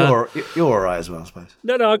note, you're all right as well, I suppose.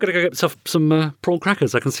 No, I've got to go get some prawn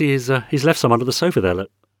crackers. I can see he's left some under the sofa there.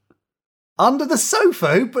 Look. Under the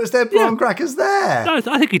sofa? Who puts their prawn crackers there? No, I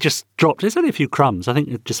think he just dropped. There's only a few crumbs. I think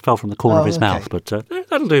it just fell from the corner of his mouth, but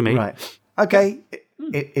that'll do me. Right. Okay.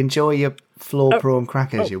 Enjoy your floor prawn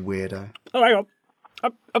crackers, you weirdo. Oh, hang on.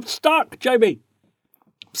 I'm stuck, Jamie.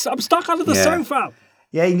 I'm stuck under the sofa.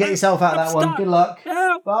 Yeah, you can get yourself out of that one. Good luck.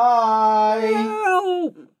 Help. Bye.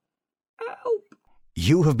 Help.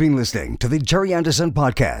 You have been listening to the Gerry Anderson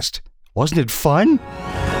Podcast. Wasn't it fun?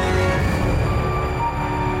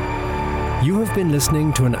 You have been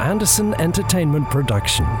listening to an Anderson Entertainment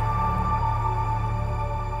production.